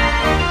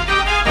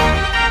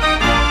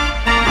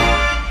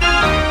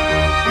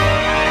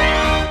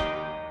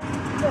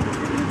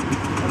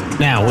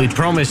 Now, we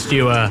promised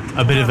you a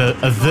bit of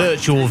a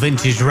virtual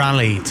vintage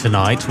rally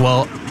tonight.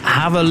 Well,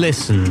 have a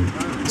listen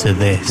to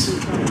this.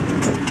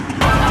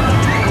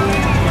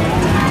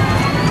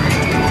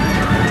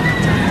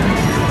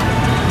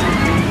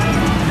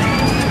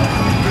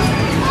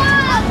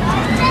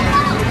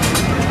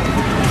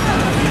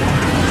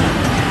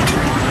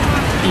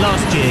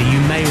 Last year, you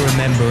may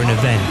remember an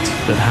event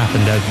that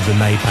happened over the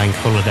Maybank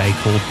holiday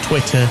called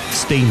Twitter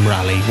Steam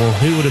Rally. Well,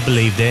 who would have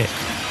believed it?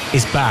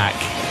 It's back.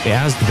 It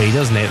has to be,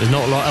 doesn't it? There's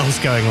not a lot else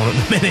going on at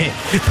the minute.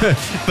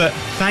 But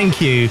thank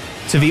you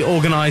to the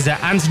organiser,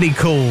 Anthony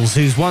Cools,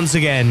 who's once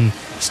again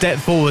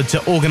stepped forward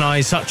to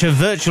organise such a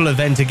virtual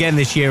event again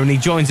this year, and he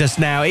joins us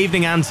now.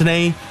 Evening,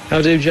 Anthony.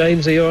 How do,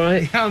 James? Are you all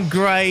right? I'm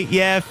great.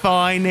 Yeah,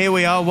 fine. Here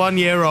we are, 1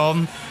 year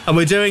on, and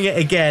we're doing it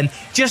again.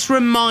 Just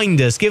remind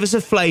us, give us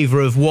a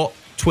flavour of what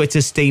Twitter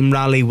Steam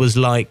Rally was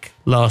like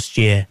last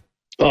year.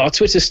 Oh,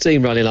 Twitter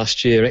Steam Rally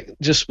last year, it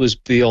just was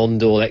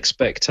beyond all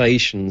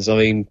expectations. I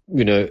mean,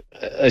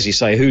 as you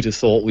say, who'd have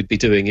thought we'd be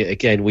doing it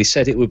again? We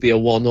said it would be a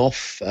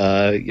one-off,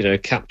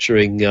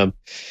 capturing the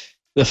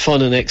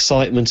fun and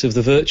excitement of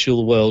the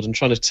virtual world and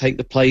trying to take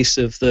the place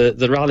of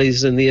the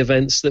rallies and the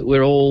events that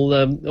we're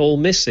all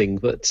missing.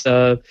 But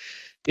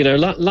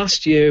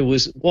last year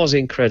was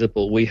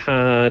incredible. We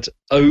had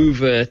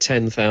over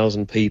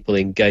 10,000 people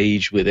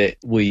engage with it.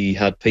 We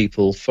had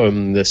people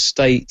from the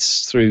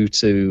States through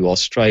to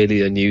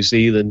Australia, New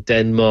Zealand,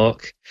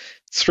 Denmark,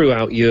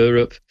 throughout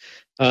Europe.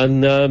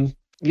 And,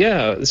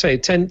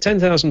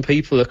 10,000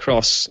 people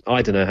across,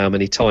 I don't know how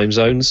many time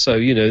zones. So,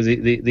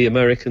 the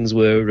Americans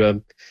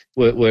were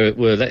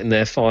letting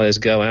their fires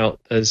go out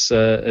as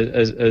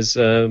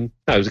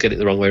I was getting it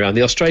the wrong way around.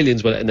 The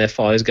Australians were letting their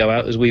fires go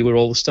out as we were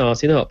all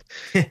starting up.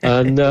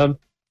 And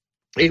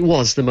it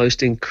was the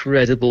most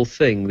incredible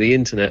thing. The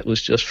internet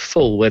was just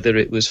full, whether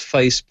it was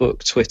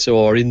Facebook, Twitter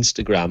or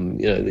Instagram.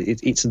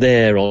 It's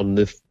there on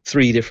the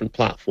 3 different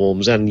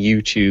platforms and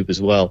YouTube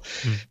as well.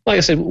 Like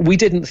I said, we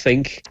didn't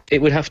think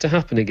it would have to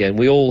happen again.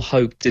 We all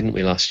hoped, didn't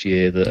we, last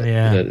year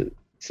that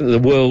the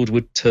world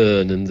would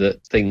turn and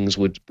that things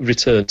would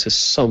return to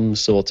some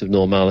sort of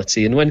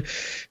normality. And when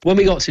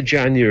we got to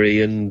January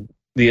and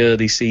the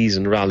early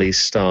season rallies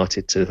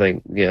started to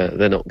think,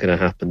 they're not going to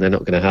happen.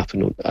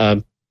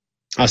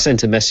 I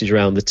sent a message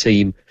around the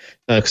team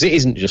because it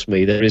isn't just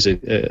me. There is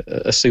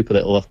a super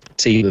little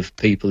team of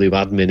people who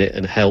admin it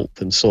and help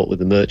and sort with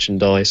the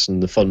merchandise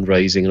and the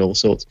fundraising and all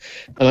sorts.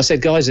 And I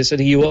said, guys,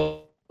 are you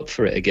up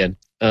for it again?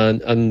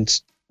 And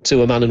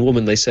to a man and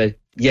woman, they said,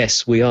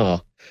 yes, we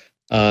are.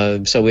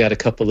 So we had a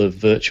couple of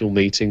virtual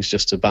meetings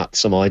just to bat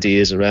some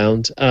ideas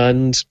around.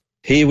 And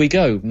here we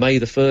go. May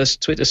the 1st,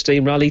 Twitter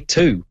Steam Rally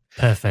 2.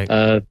 Perfect.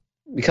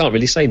 We can't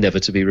really say never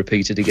to be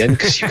repeated again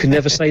because you can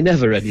never say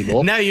never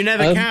anymore. No, you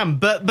never can.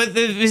 But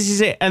this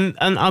is it. And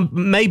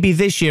maybe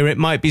this year it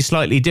might be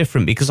slightly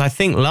different because I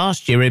think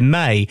last year in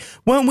May,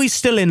 weren't we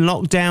still in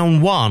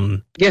lockdown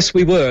 1? Yes,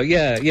 we were.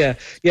 Yeah.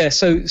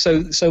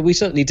 So we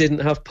certainly didn't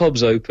have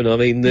pubs open. I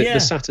mean, the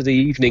Saturday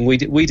evening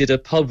we did a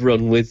pub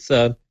run with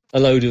a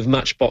load of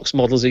Matchbox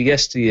models of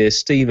yesteryear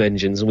steam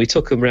engines, and we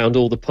took them around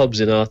all the pubs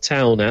in our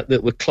town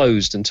that were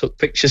closed and took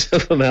pictures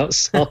of them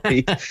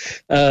outside.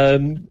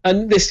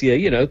 And this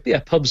year,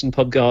 pubs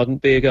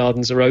and beer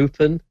gardens are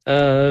open.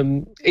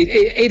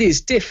 It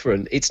is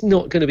different. It's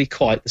not going to be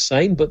quite the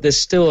same, but there's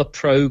still a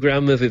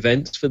programme of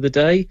events for the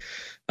day.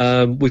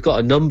 We've got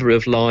a number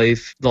of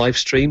live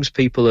streams.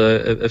 People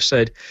have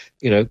said,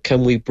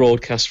 can we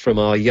broadcast from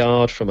our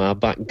yard, from our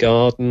back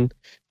garden,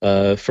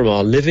 from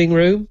our living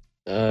room?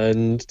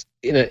 And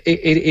it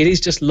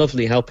is just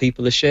lovely how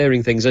people are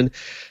sharing things. And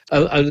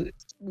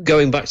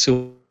going back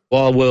to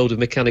our world of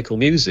mechanical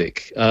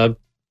music,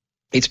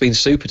 it's been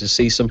super to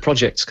see some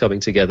projects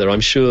coming together.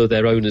 I'm sure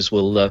their owners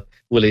will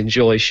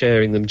enjoy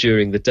sharing them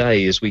during the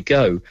day as we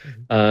go.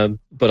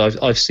 But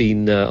I've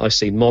seen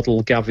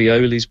model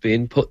Gaviolis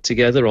being put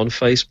together on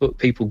Facebook,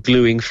 people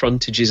gluing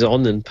frontages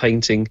on and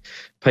painting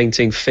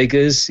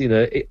figures.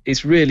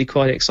 It's really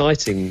quite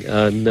exciting.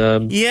 And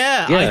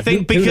I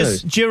think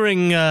because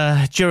during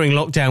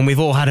lockdown we've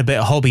all had a bit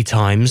of hobby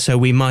time, so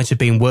we might have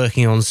been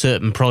working on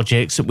certain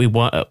projects that we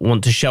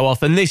want to show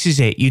off. And this is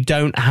it. You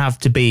don't have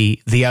to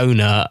be the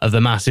owner of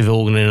a massive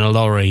organ in a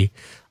lorry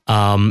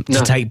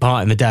to take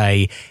part in the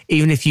day,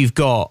 even if you've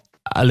got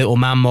a little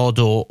man mod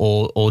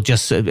or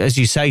just, as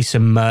you say,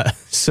 some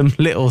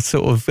little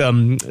sort of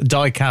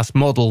die-cast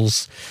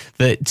models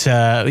that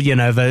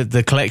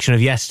the collection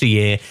of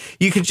yesteryear.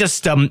 You can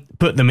just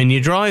put them in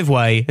your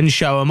driveway and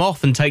show them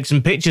off and take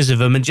some pictures of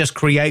them and just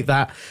create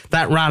that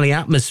rally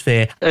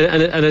atmosphere.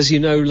 And as you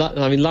know,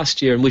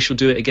 last year, and we shall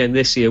do it again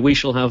this year, we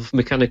shall have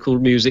mechanical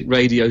music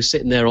radio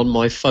sitting there on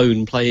my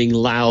phone playing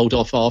loud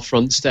off our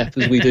front step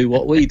as we do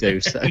what we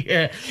do. So.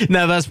 Yeah,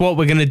 no, that's what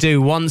we're going to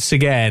do once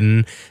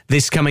again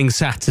this coming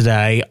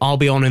Saturday. I'll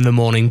be on in the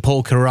morning.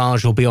 Paul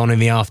Courage will be on in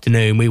the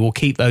afternoon. We will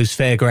keep those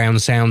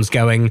fairground sounds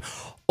going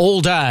all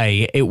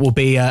day. It will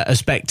be a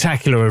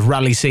spectacular of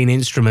rally scene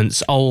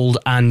instruments, old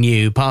and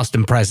new, past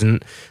and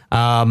present.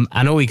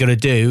 And all you got to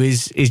do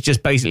is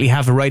just basically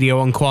have the radio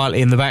on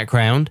quietly in the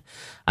background.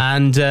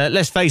 And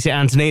let's face it,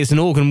 Anthony, it's an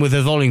organ with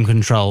a volume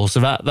control, so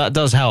that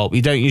does help.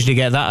 You don't usually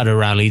get that at a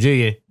rally, do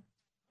you?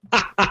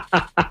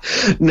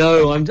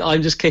 No,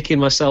 I'm just kicking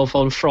myself.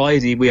 On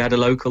Friday we had a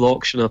local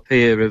auction up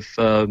here of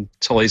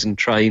toys and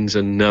trains,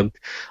 and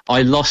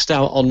I lost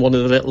out on one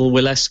of the little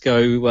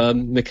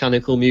Willesco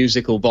mechanical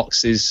musical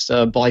boxes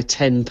by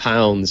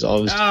 £10.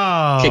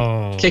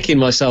 I was kicking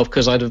myself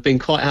because I'd have been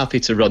quite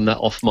happy to run that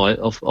off my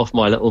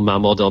little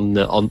Mamod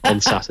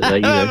on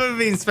Saturday. That would have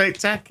been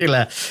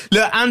spectacular.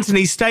 Look,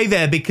 Anthony, stay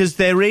there because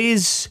there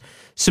is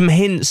some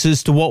hints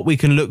as to what we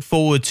can look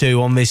forward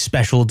to on this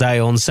special day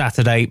on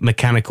Saturday,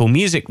 mechanical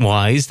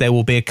music-wise. There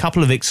will be a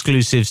couple of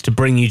exclusives to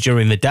bring you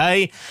during the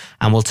day,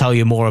 and we'll tell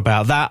you more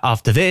about that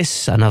after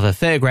this. Another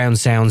Fairground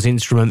Sounds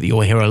instrument that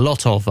you'll hear a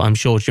lot of, I'm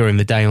sure, during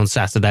the day on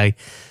Saturday,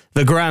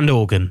 the grand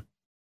organ.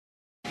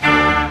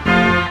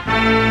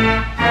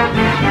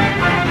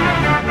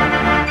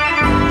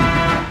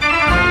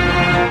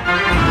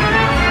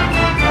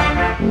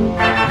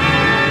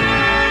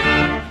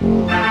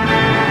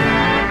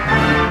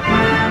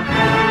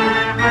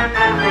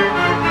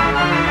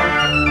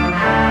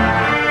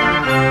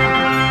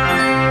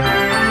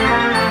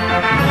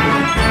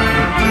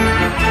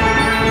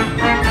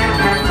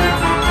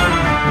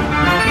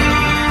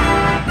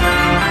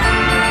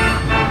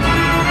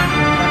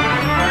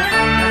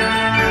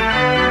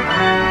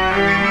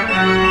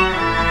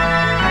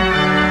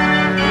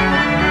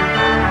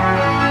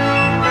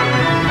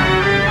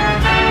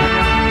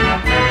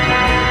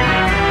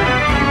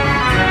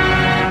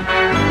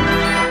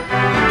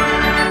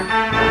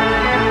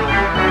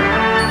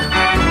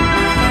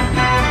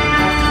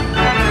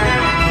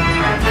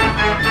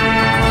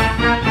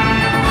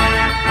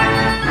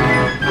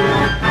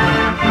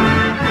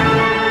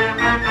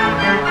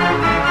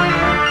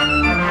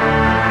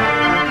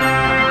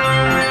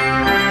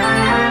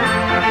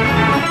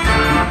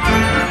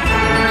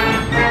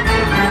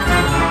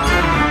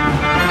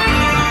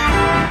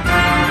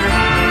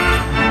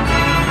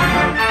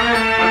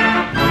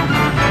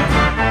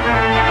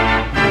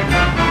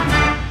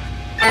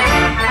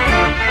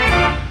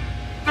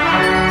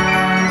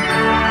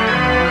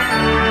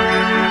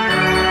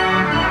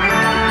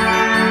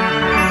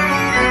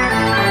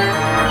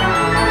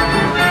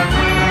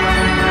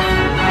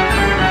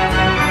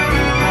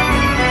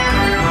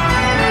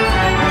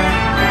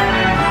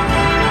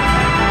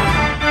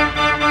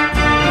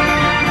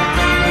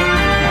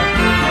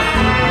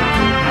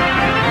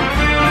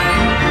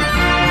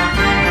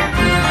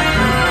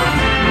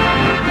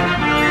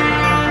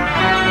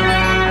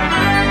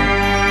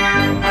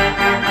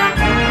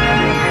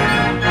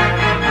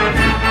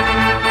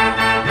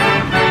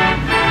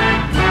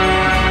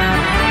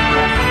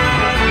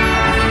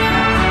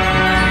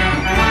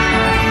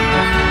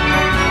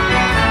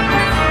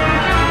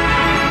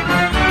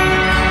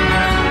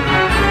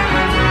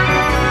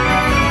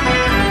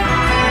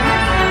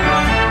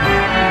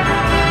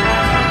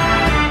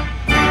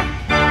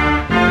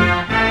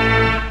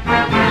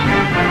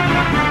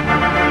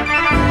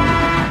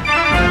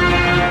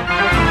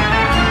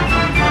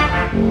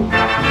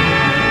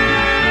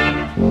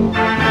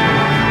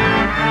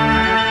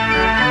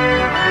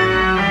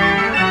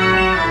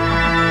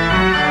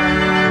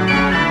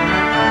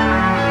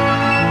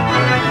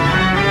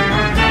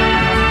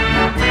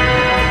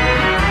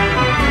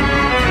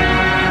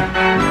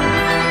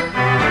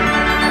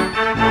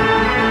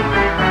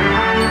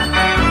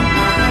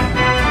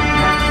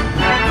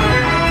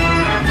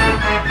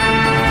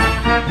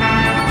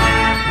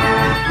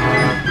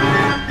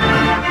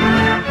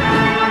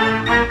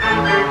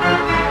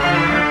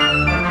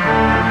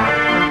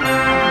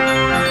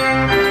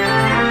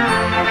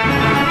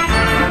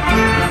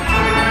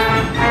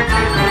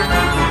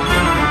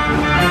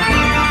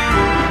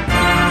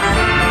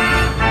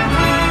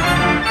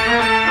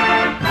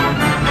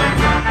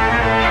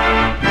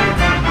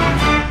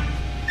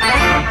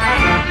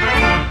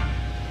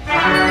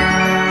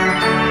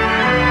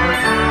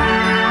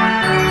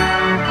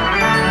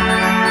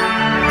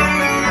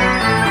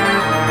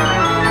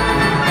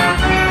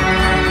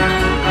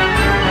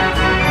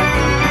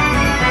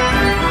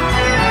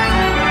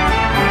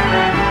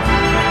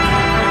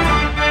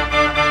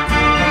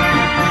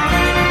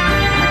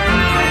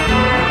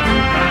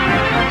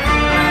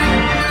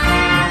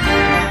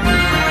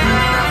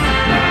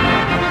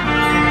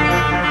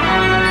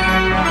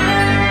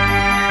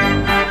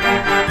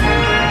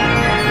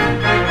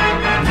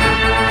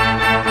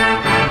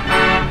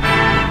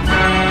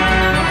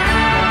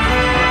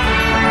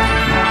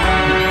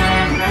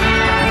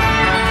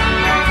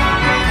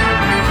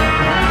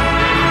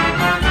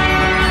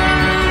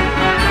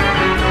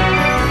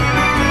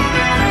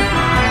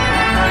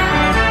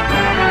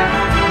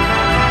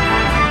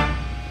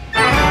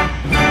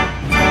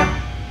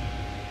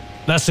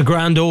 that's the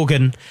grand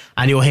organ,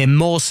 and you'll hear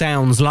more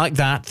sounds like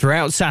that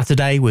throughout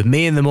Saturday with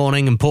me in the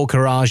morning and Paul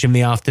Courage in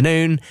the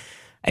afternoon.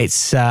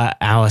 It's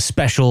our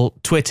special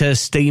Twitter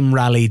Steam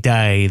Rally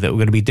Day that we're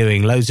going to be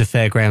doing loads of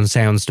fairground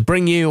sounds to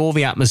bring you all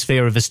the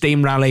atmosphere of a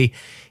steam rally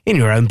in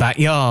your own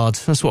backyard.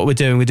 That's what we're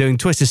doing. We're doing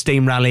Twitter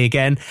Steam Rally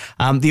again.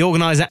 The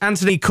organiser,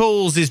 Anthony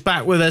Calls, is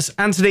back with us.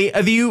 Anthony,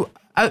 have you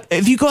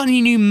got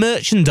any new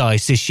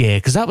merchandise this year?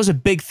 Because that was a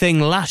big thing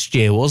last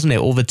year, wasn't it?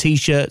 All the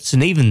T-shirts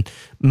and even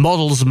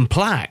models and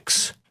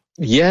plaques.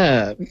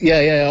 Yeah.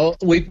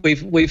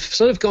 We've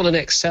sort of gone and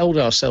excelled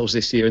ourselves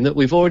this year in that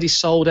we've already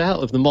sold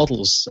out of the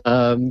models.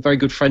 Very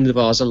good friend of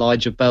ours,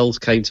 Elijah Bell,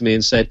 came to me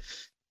and said,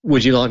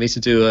 would you like me to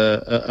do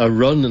a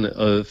run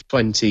of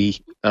 20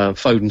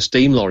 Foden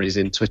steam lorries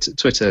in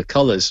Twitter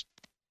colours?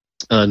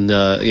 And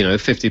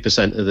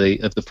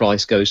 50% of the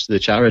price goes to the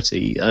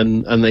charity,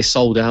 and they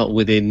sold out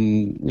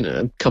within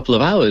a couple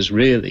of hours,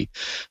 really.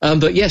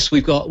 But yes,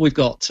 we've got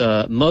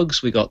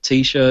mugs, we've got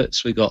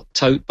T-shirts, we've got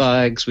tote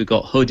bags, we've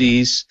got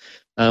hoodies,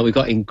 we've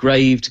got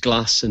engraved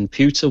glass and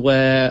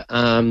pewterware,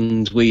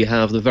 and we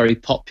have the very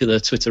popular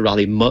Twitter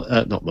rally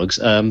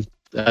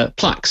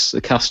plaques, the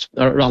cast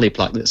rally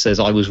plaque that says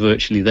 "I was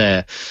virtually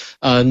there,"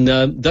 and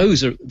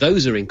those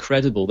are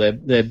incredible.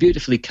 They're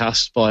beautifully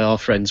cast by our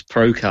friends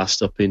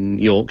Procast up in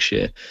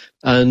Yorkshire,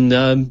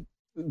 and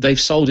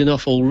they've sold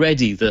enough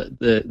already that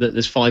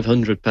there's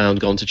 £500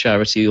 gone to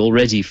charity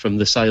already from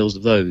the sales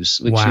of those,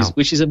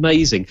 which is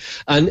amazing.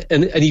 And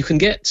you can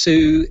get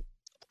to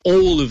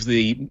all of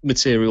the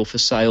material for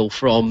sale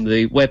from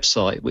the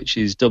website, which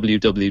is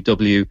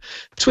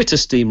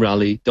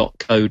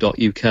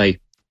www.twittersteamrally.co.uk.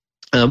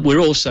 We're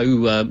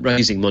also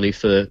raising money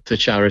for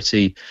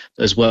charity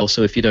as well.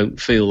 So if you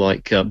don't feel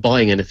like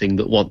buying anything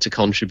but want to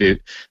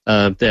contribute,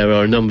 there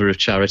are a number of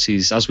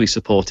charities, as we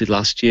supported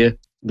last year,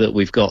 that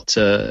we've got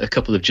a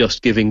couple of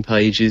Just Giving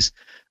pages.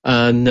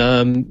 And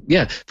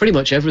pretty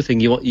much everything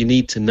you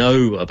need to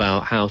know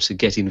about how to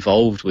get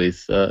involved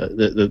with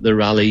the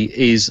rally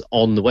is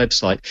on the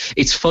website.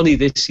 It's funny,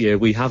 this year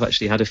we have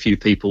actually had a few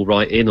people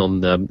write in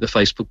on the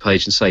Facebook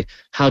page and say,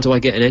 how do I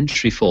get an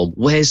entry form?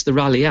 Where's the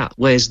rally at?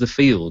 Where's the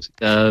field?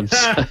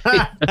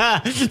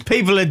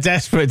 People are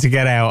desperate to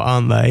get out,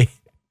 aren't they?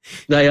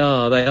 They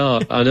are.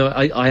 I know.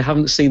 I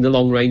haven't seen the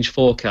long-range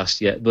forecast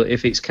yet, but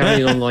if it's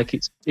carrying on like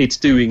it's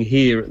doing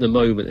here at the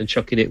moment and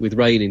chucking it with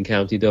rain in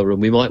County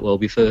Durham, we might well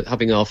be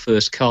having our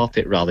first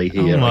carpet rally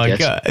here. Oh my I guess.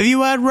 God! Have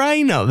you had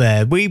rain up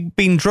there? We've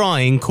been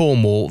dry in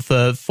Cornwall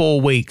for 4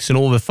 weeks, and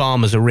all the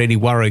farmers are really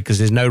worried because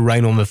there's no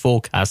rain on the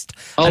forecast.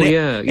 Oh, and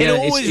yeah. It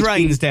always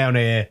rains down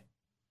here.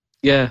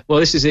 Yeah, well,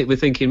 this is it. We're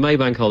thinking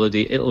Maybank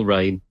holiday. It'll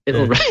rain.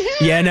 Rain.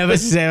 Yeah, no,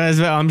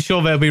 I'm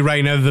sure there'll be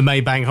rain over the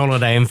Maybank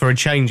holiday, and for a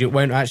change, it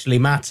won't actually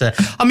matter.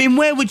 I mean,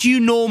 where would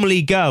you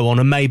normally go on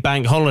a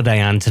Maybank holiday,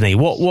 Anthony?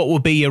 What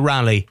would be your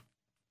rally?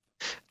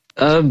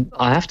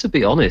 I have to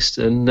be honest,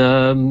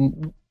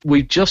 and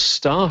we just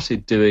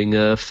started doing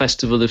a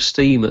Festival of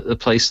Steam at the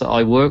place that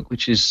I work,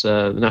 which is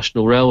the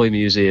National Railway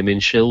Museum in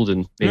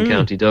Shildon in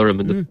County Durham.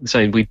 And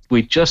saying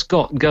we just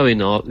got going.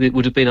 It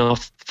would have been our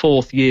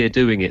 4th year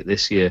doing it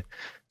this year.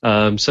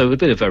 So it would have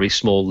been a very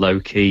small,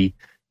 low-key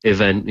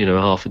event,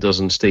 half a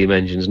dozen steam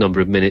engines, a number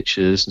of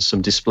miniatures and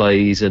some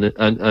displays and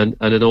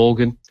an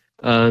organ.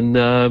 And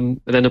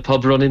then a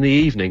pub run in the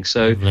evening.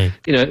 So,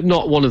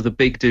 not one of the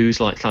big do's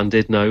like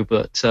Llandudno,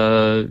 but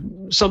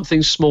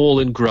something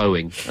small and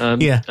growing.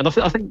 And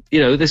I think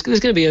there's going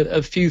to be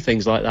a few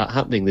things like that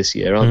happening this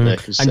year, aren't there?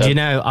 And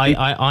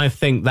I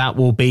think that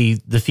will be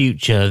the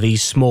future,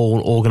 these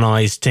small,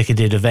 organised,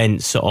 ticketed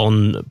events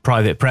on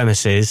private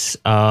premises.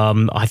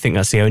 I think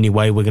that's the only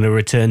way we're going to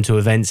return to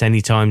events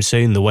anytime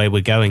soon, the way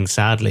we're going,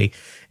 sadly.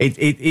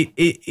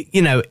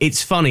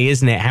 It's funny,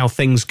 isn't it, how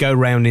things go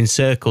round in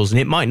circles, and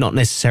it might not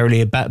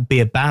necessarily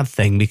be a bad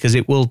thing because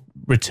it will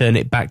return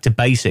it back to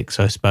basics,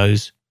 I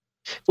suppose.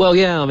 Well,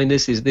 yeah, I mean,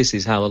 this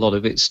is how a lot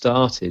of it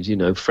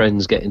started.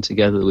 Friends getting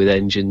together with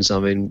engines. I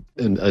mean,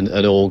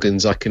 and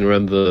organs. I can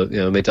remember,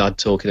 my dad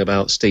talking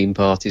about steam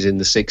parties in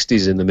the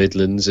 '60s in the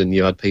Midlands, and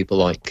you had people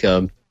like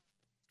I've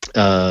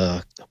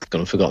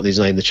forgotten his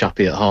name, the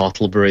chappie at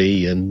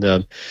Hartlebury,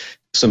 and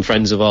some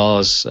friends of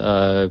ours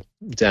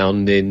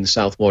down in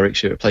South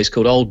Warwickshire, a place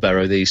called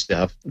Oldbarrow. They used to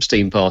have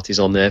steam parties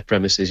on their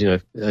premises,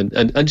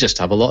 and just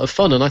have a lot of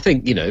fun. And I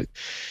think,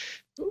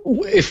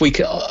 if we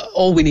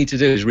all we need to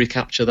do is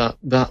recapture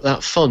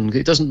that fun.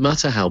 It doesn't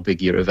matter how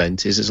big your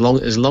event is, as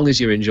long as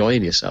you're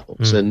enjoying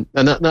yourselves. And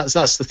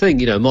that's the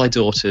thing. My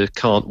daughter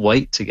can't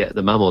wait to get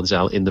the mammoths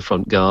out in the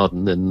front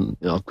garden, and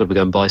I've got to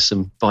go and buy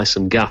some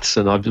gaths.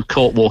 And I've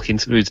caught walking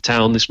through the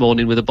town this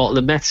morning with a bottle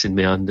of Metz in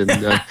my hand, and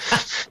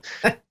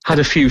had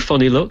a few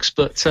funny looks,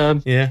 but it's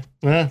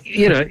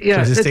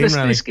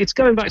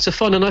going back to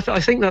fun. And I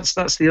think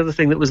that's the other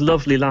thing that was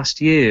lovely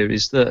last year,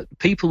 is that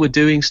people were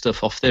doing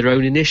stuff off their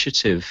own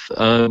initiative.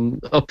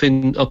 Up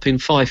in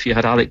Fife, you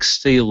had Alex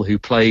Steele, who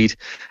played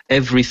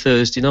every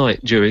Thursday night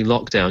during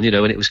lockdown,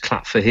 and it was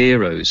Clap for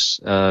Heroes.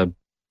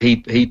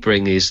 He'd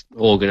bring his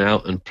organ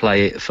out and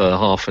play it for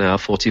half an hour,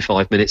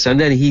 45 minutes, and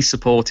then he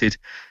supported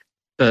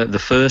the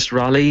first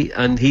rally,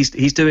 and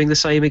he's doing the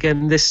same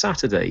again this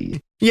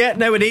Saturday. Yeah,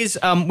 no, it is.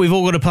 We've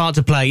all got a part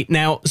to play.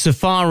 Now, so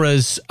far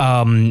as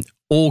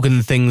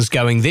organ things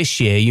going this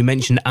year, you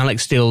mentioned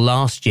Alex Steele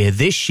last year.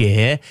 This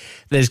year,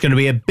 there's going to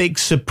be a big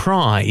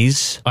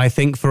surprise, I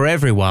think, for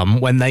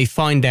everyone when they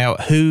find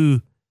out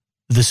who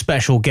the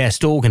special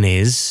guest organ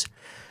is.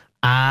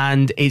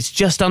 And it's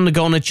just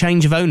undergone a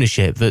change of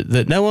ownership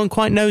that no one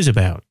quite knows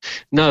about.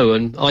 No,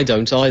 and I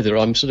don't either.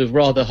 I'm sort of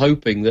rather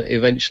hoping that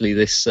eventually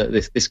this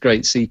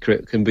great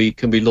secret can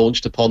be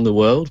launched upon the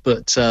world.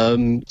 But I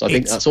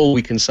think that's all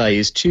we can say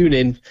is tune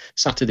in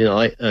Saturday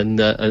night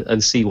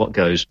and see what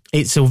goes.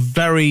 It's a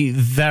very,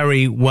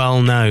 very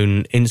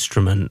well-known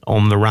instrument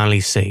on the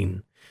rally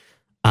scene.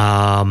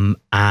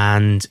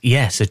 And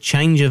yes, a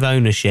change of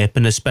ownership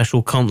and a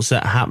special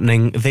concert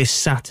happening this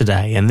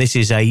Saturday. And this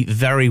is a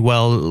very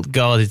well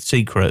guarded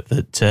secret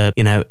that,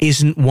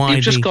 isn't widely...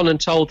 You've just gone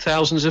and told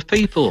thousands of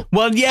people.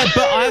 Well, yeah,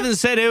 but I haven't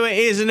said who it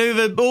is and who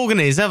the organ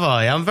is, have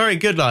I? I'm very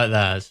good like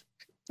that.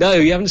 No,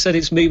 you haven't said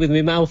it's me with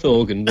my mouth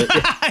organ. But...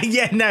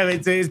 yeah, no,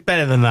 it's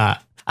better than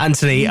that.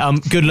 Anthony,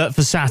 good luck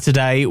for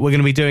Saturday. We're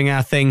going to be doing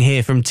our thing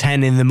here from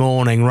 10 in the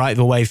morning right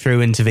the way through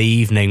into the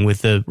evening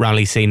with the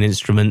rally scene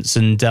instruments.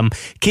 And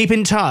keep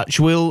in touch.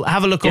 We'll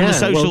have a look on the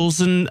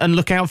socials and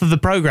look out for the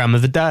programme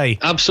of the day.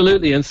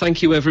 Absolutely. And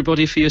thank you,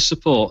 everybody, for your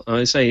support.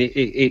 I say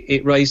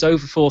it raised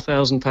over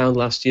 £4,000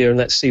 last year, and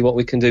let's see what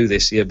we can do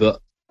this year.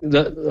 But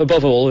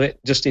above all of it,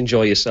 just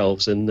enjoy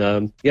yourselves. And,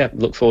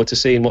 look forward to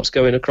seeing what's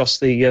going across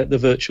the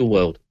virtual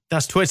world.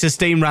 That's Twitter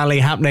Steam Rally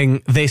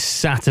happening this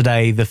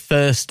Saturday, the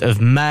 1st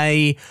of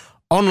May,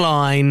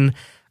 online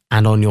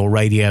and on your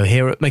radio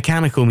here at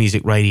Mechanical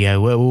Music Radio,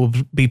 where we'll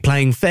be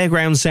playing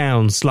fairground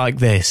sounds like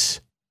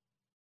this.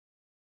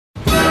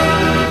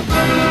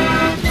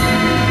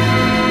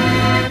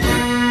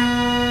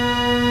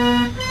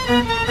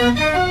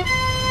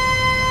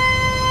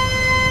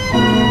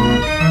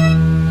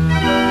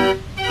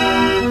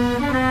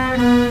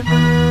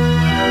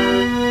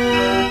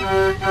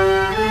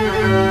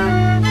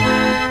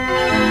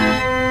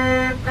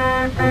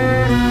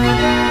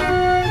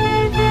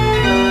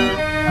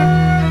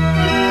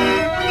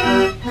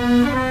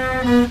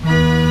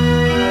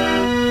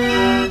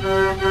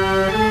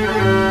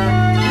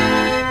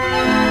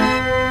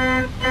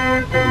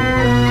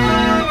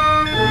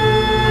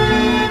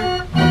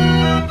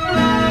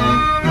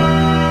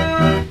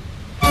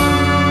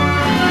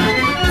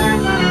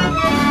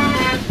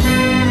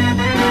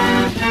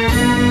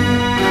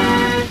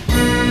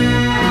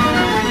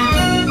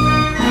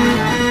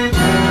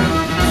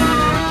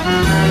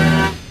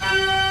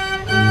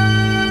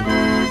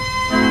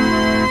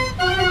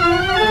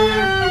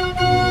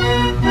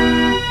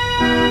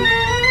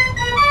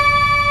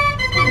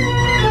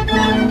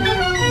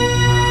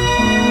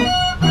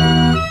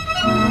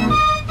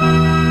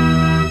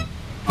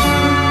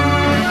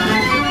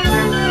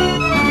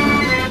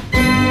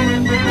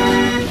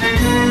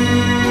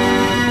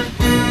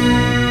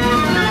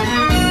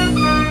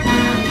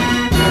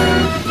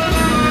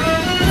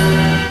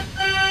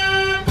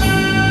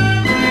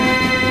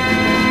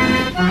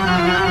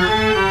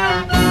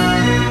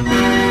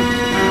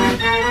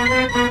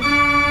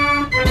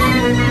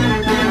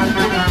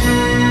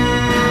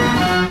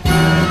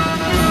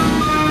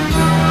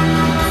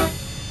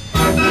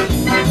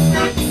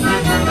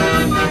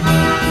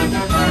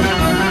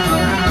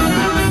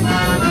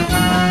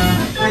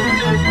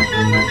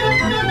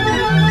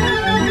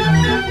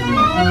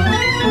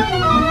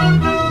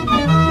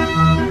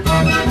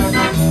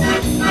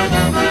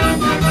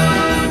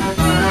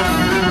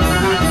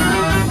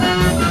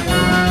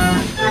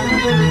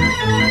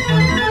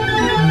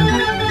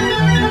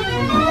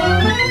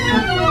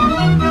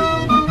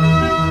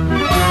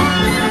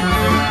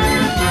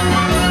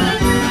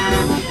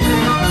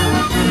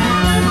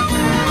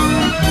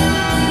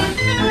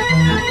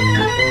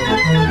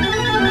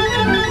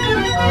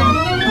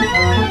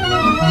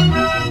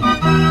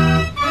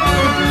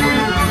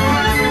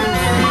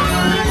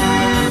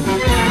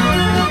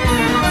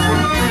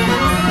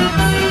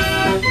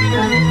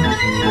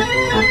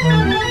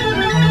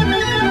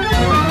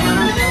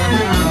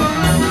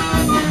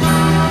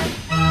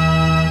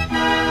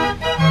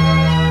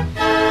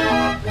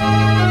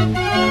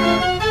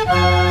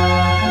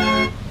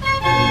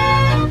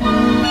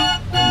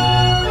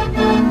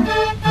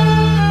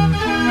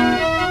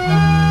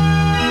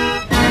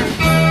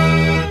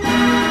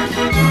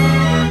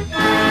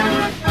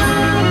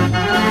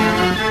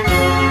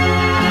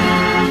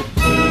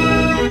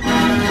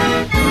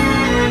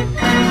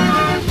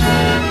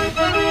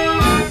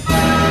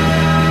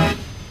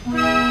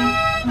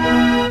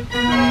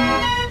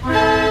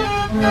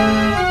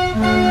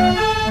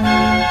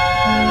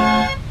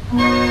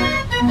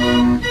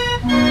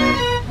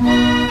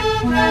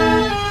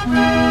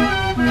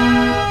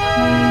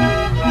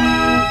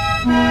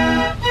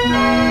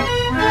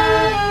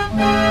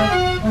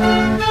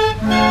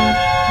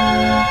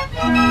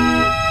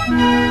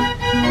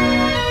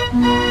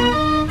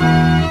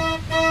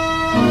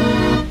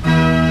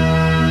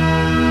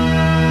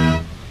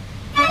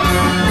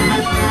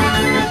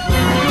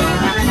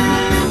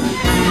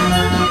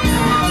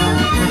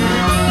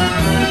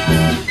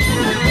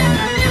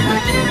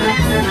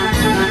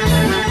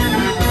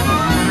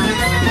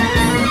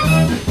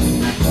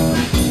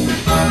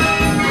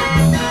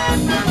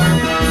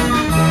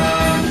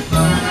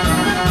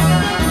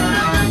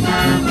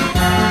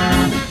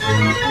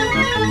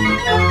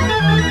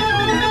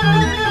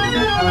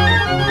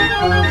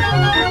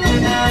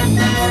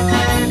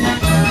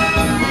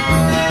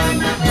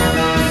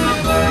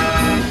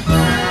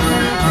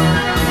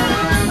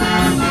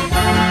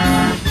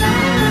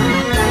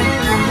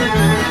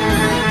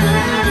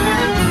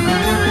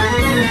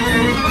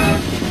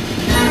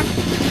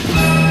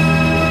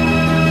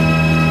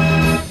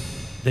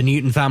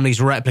 Newton family's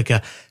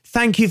replica.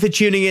 Thank you for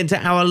tuning in to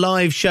our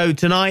live show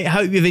tonight.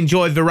 Hope you've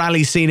enjoyed the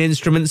rally scene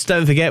instruments.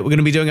 Don't forget, we're going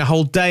to be doing a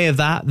whole day of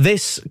that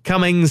this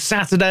coming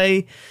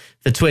Saturday,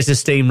 the Twitter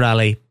Steam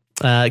Rally.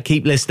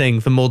 Keep listening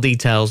for more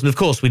details. And of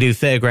course, we do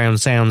Fairground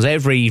Sounds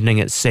every evening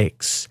at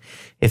 6.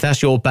 If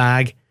that's your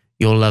bag,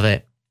 you'll love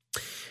it.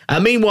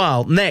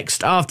 Meanwhile,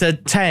 next after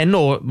 10,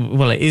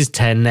 it is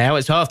 10 now.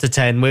 It's after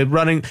 10. We're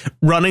running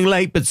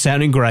late, but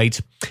sounding great.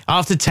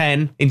 After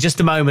 10, in just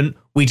a moment,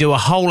 we do a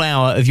whole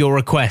hour of your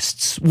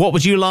requests. What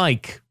would you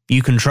like?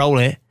 You control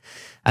it.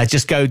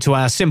 Just go to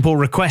our simple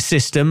request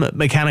system at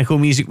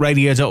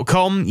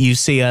mechanicalmusicradio.com. You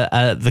see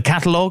the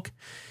catalogue,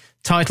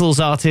 titles,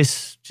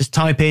 artists. Just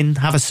type in,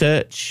 have a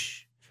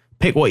search,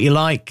 pick what you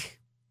like.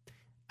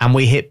 And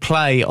we hit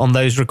play on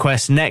those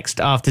requests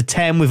next after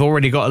 10. We've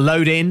already got a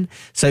load in,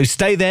 so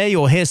stay there.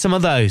 You'll hear some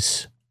of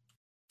those.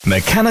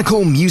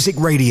 Mechanical Music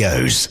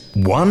Radio's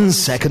 1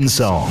 second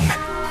song.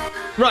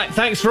 Right,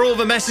 thanks for all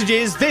the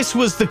messages. This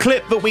was the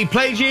clip that we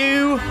played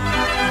you.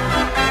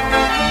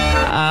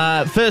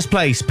 First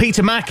place,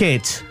 Peter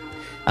Mackett.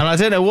 And I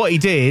don't know what he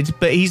did,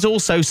 but he's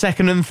also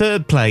second and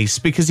third place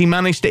because he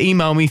managed to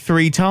email me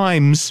 3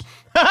 times.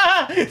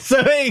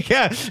 So there you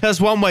go.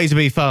 That's one way to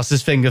be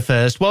fastest finger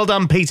first. Well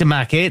done, Peter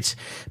Mackett.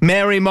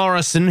 Mary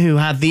Morrison, who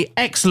had the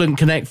excellent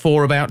Connect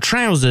 4 about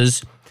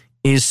trousers,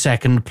 is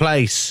second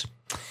place.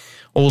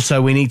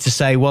 Also, we need to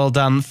say well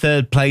done,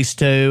 third place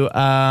to,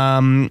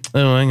 hang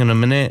on a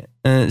minute.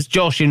 It's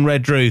Josh in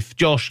Redruth.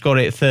 Josh got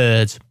it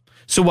third.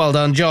 So well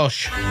done,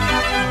 Josh.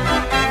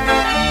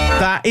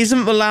 That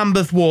isn't the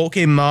Lambeth Walk,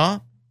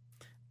 Inmar.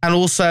 And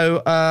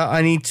also,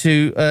 I need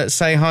to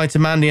say hi to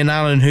Mandy and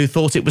Alan, who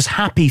thought it was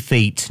Happy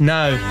Feet.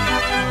 No.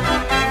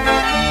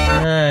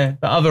 The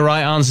other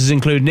right answers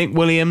include Nick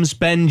Williams,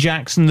 Ben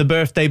Jackson, the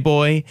birthday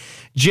boy,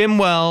 Jim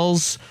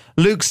Wells,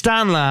 Luke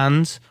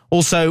Stanland,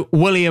 also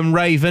William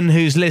Raven,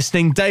 who's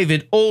listening,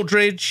 David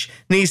Aldridge,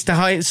 needs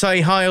to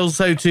say hi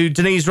also to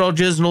Denise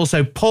Rogers, and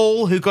also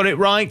Paul, who got it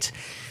right.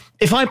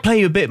 If I play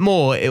you a bit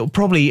more, it'll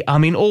probably,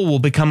 all will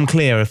become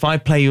clear. If I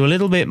play you a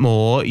little bit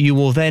more, you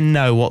will then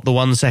know what the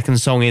 1 second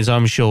song is,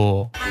 I'm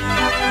sure.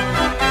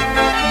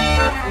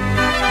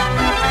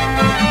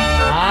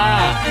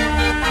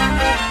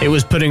 It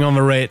was Putting on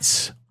the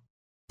Ritz.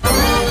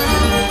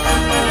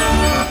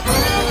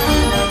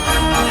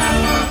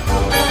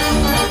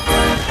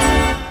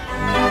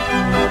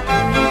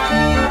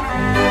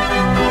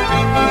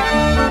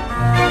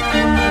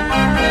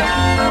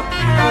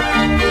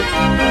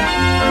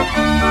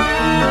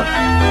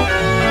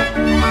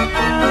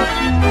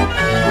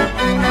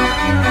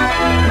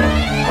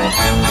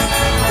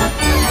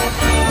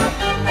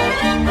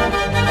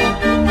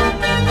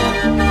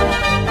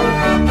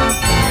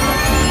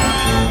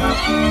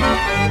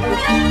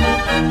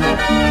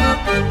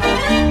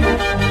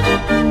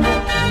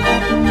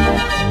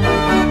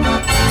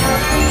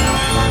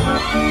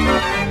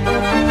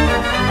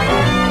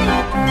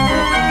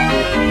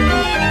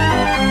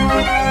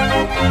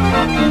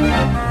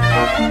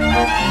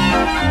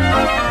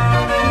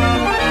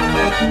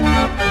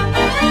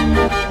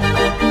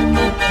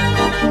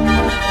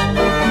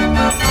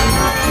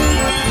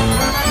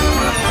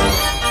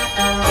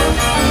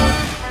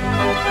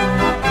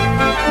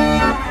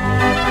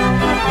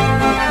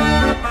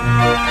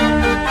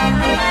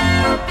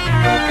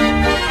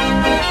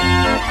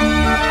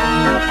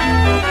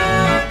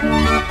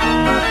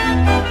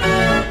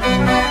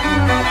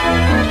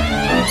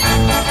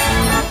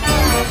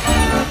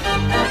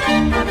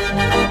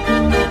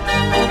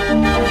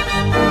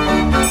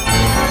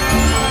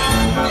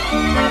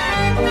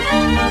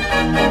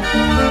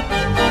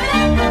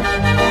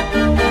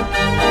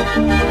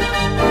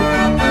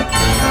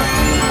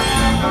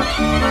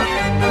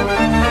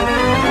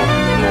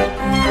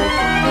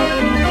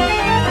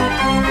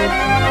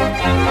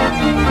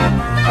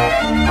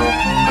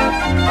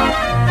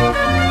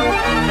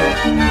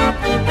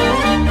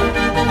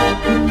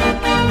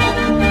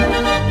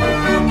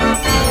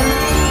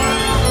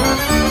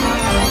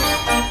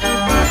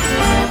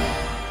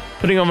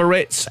 Putting on the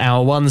Ritz,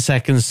 our 1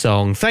 second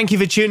song. Thank you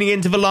for tuning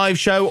into the live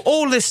show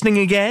or listening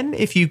again.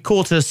 If you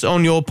caught us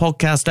on your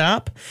podcast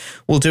app,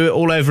 we'll do it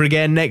all over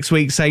again next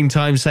week, same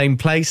time, same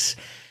place.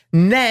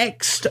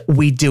 Next,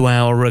 we do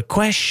our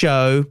request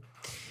show.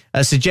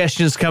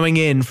 Suggestions coming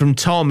in from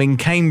Tom in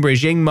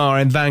Cambridge,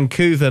 Ingmar in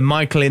Vancouver,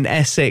 Michael in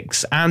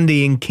Essex,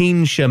 Andy in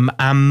Keynsham,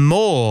 and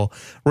more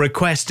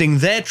requesting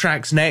their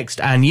tracks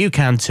next, and you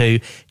can too.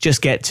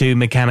 Just get to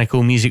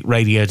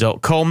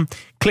mechanicalmusicradio.com,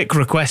 click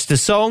request a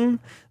song.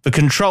 The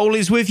control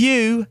is with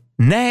you.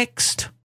 Next.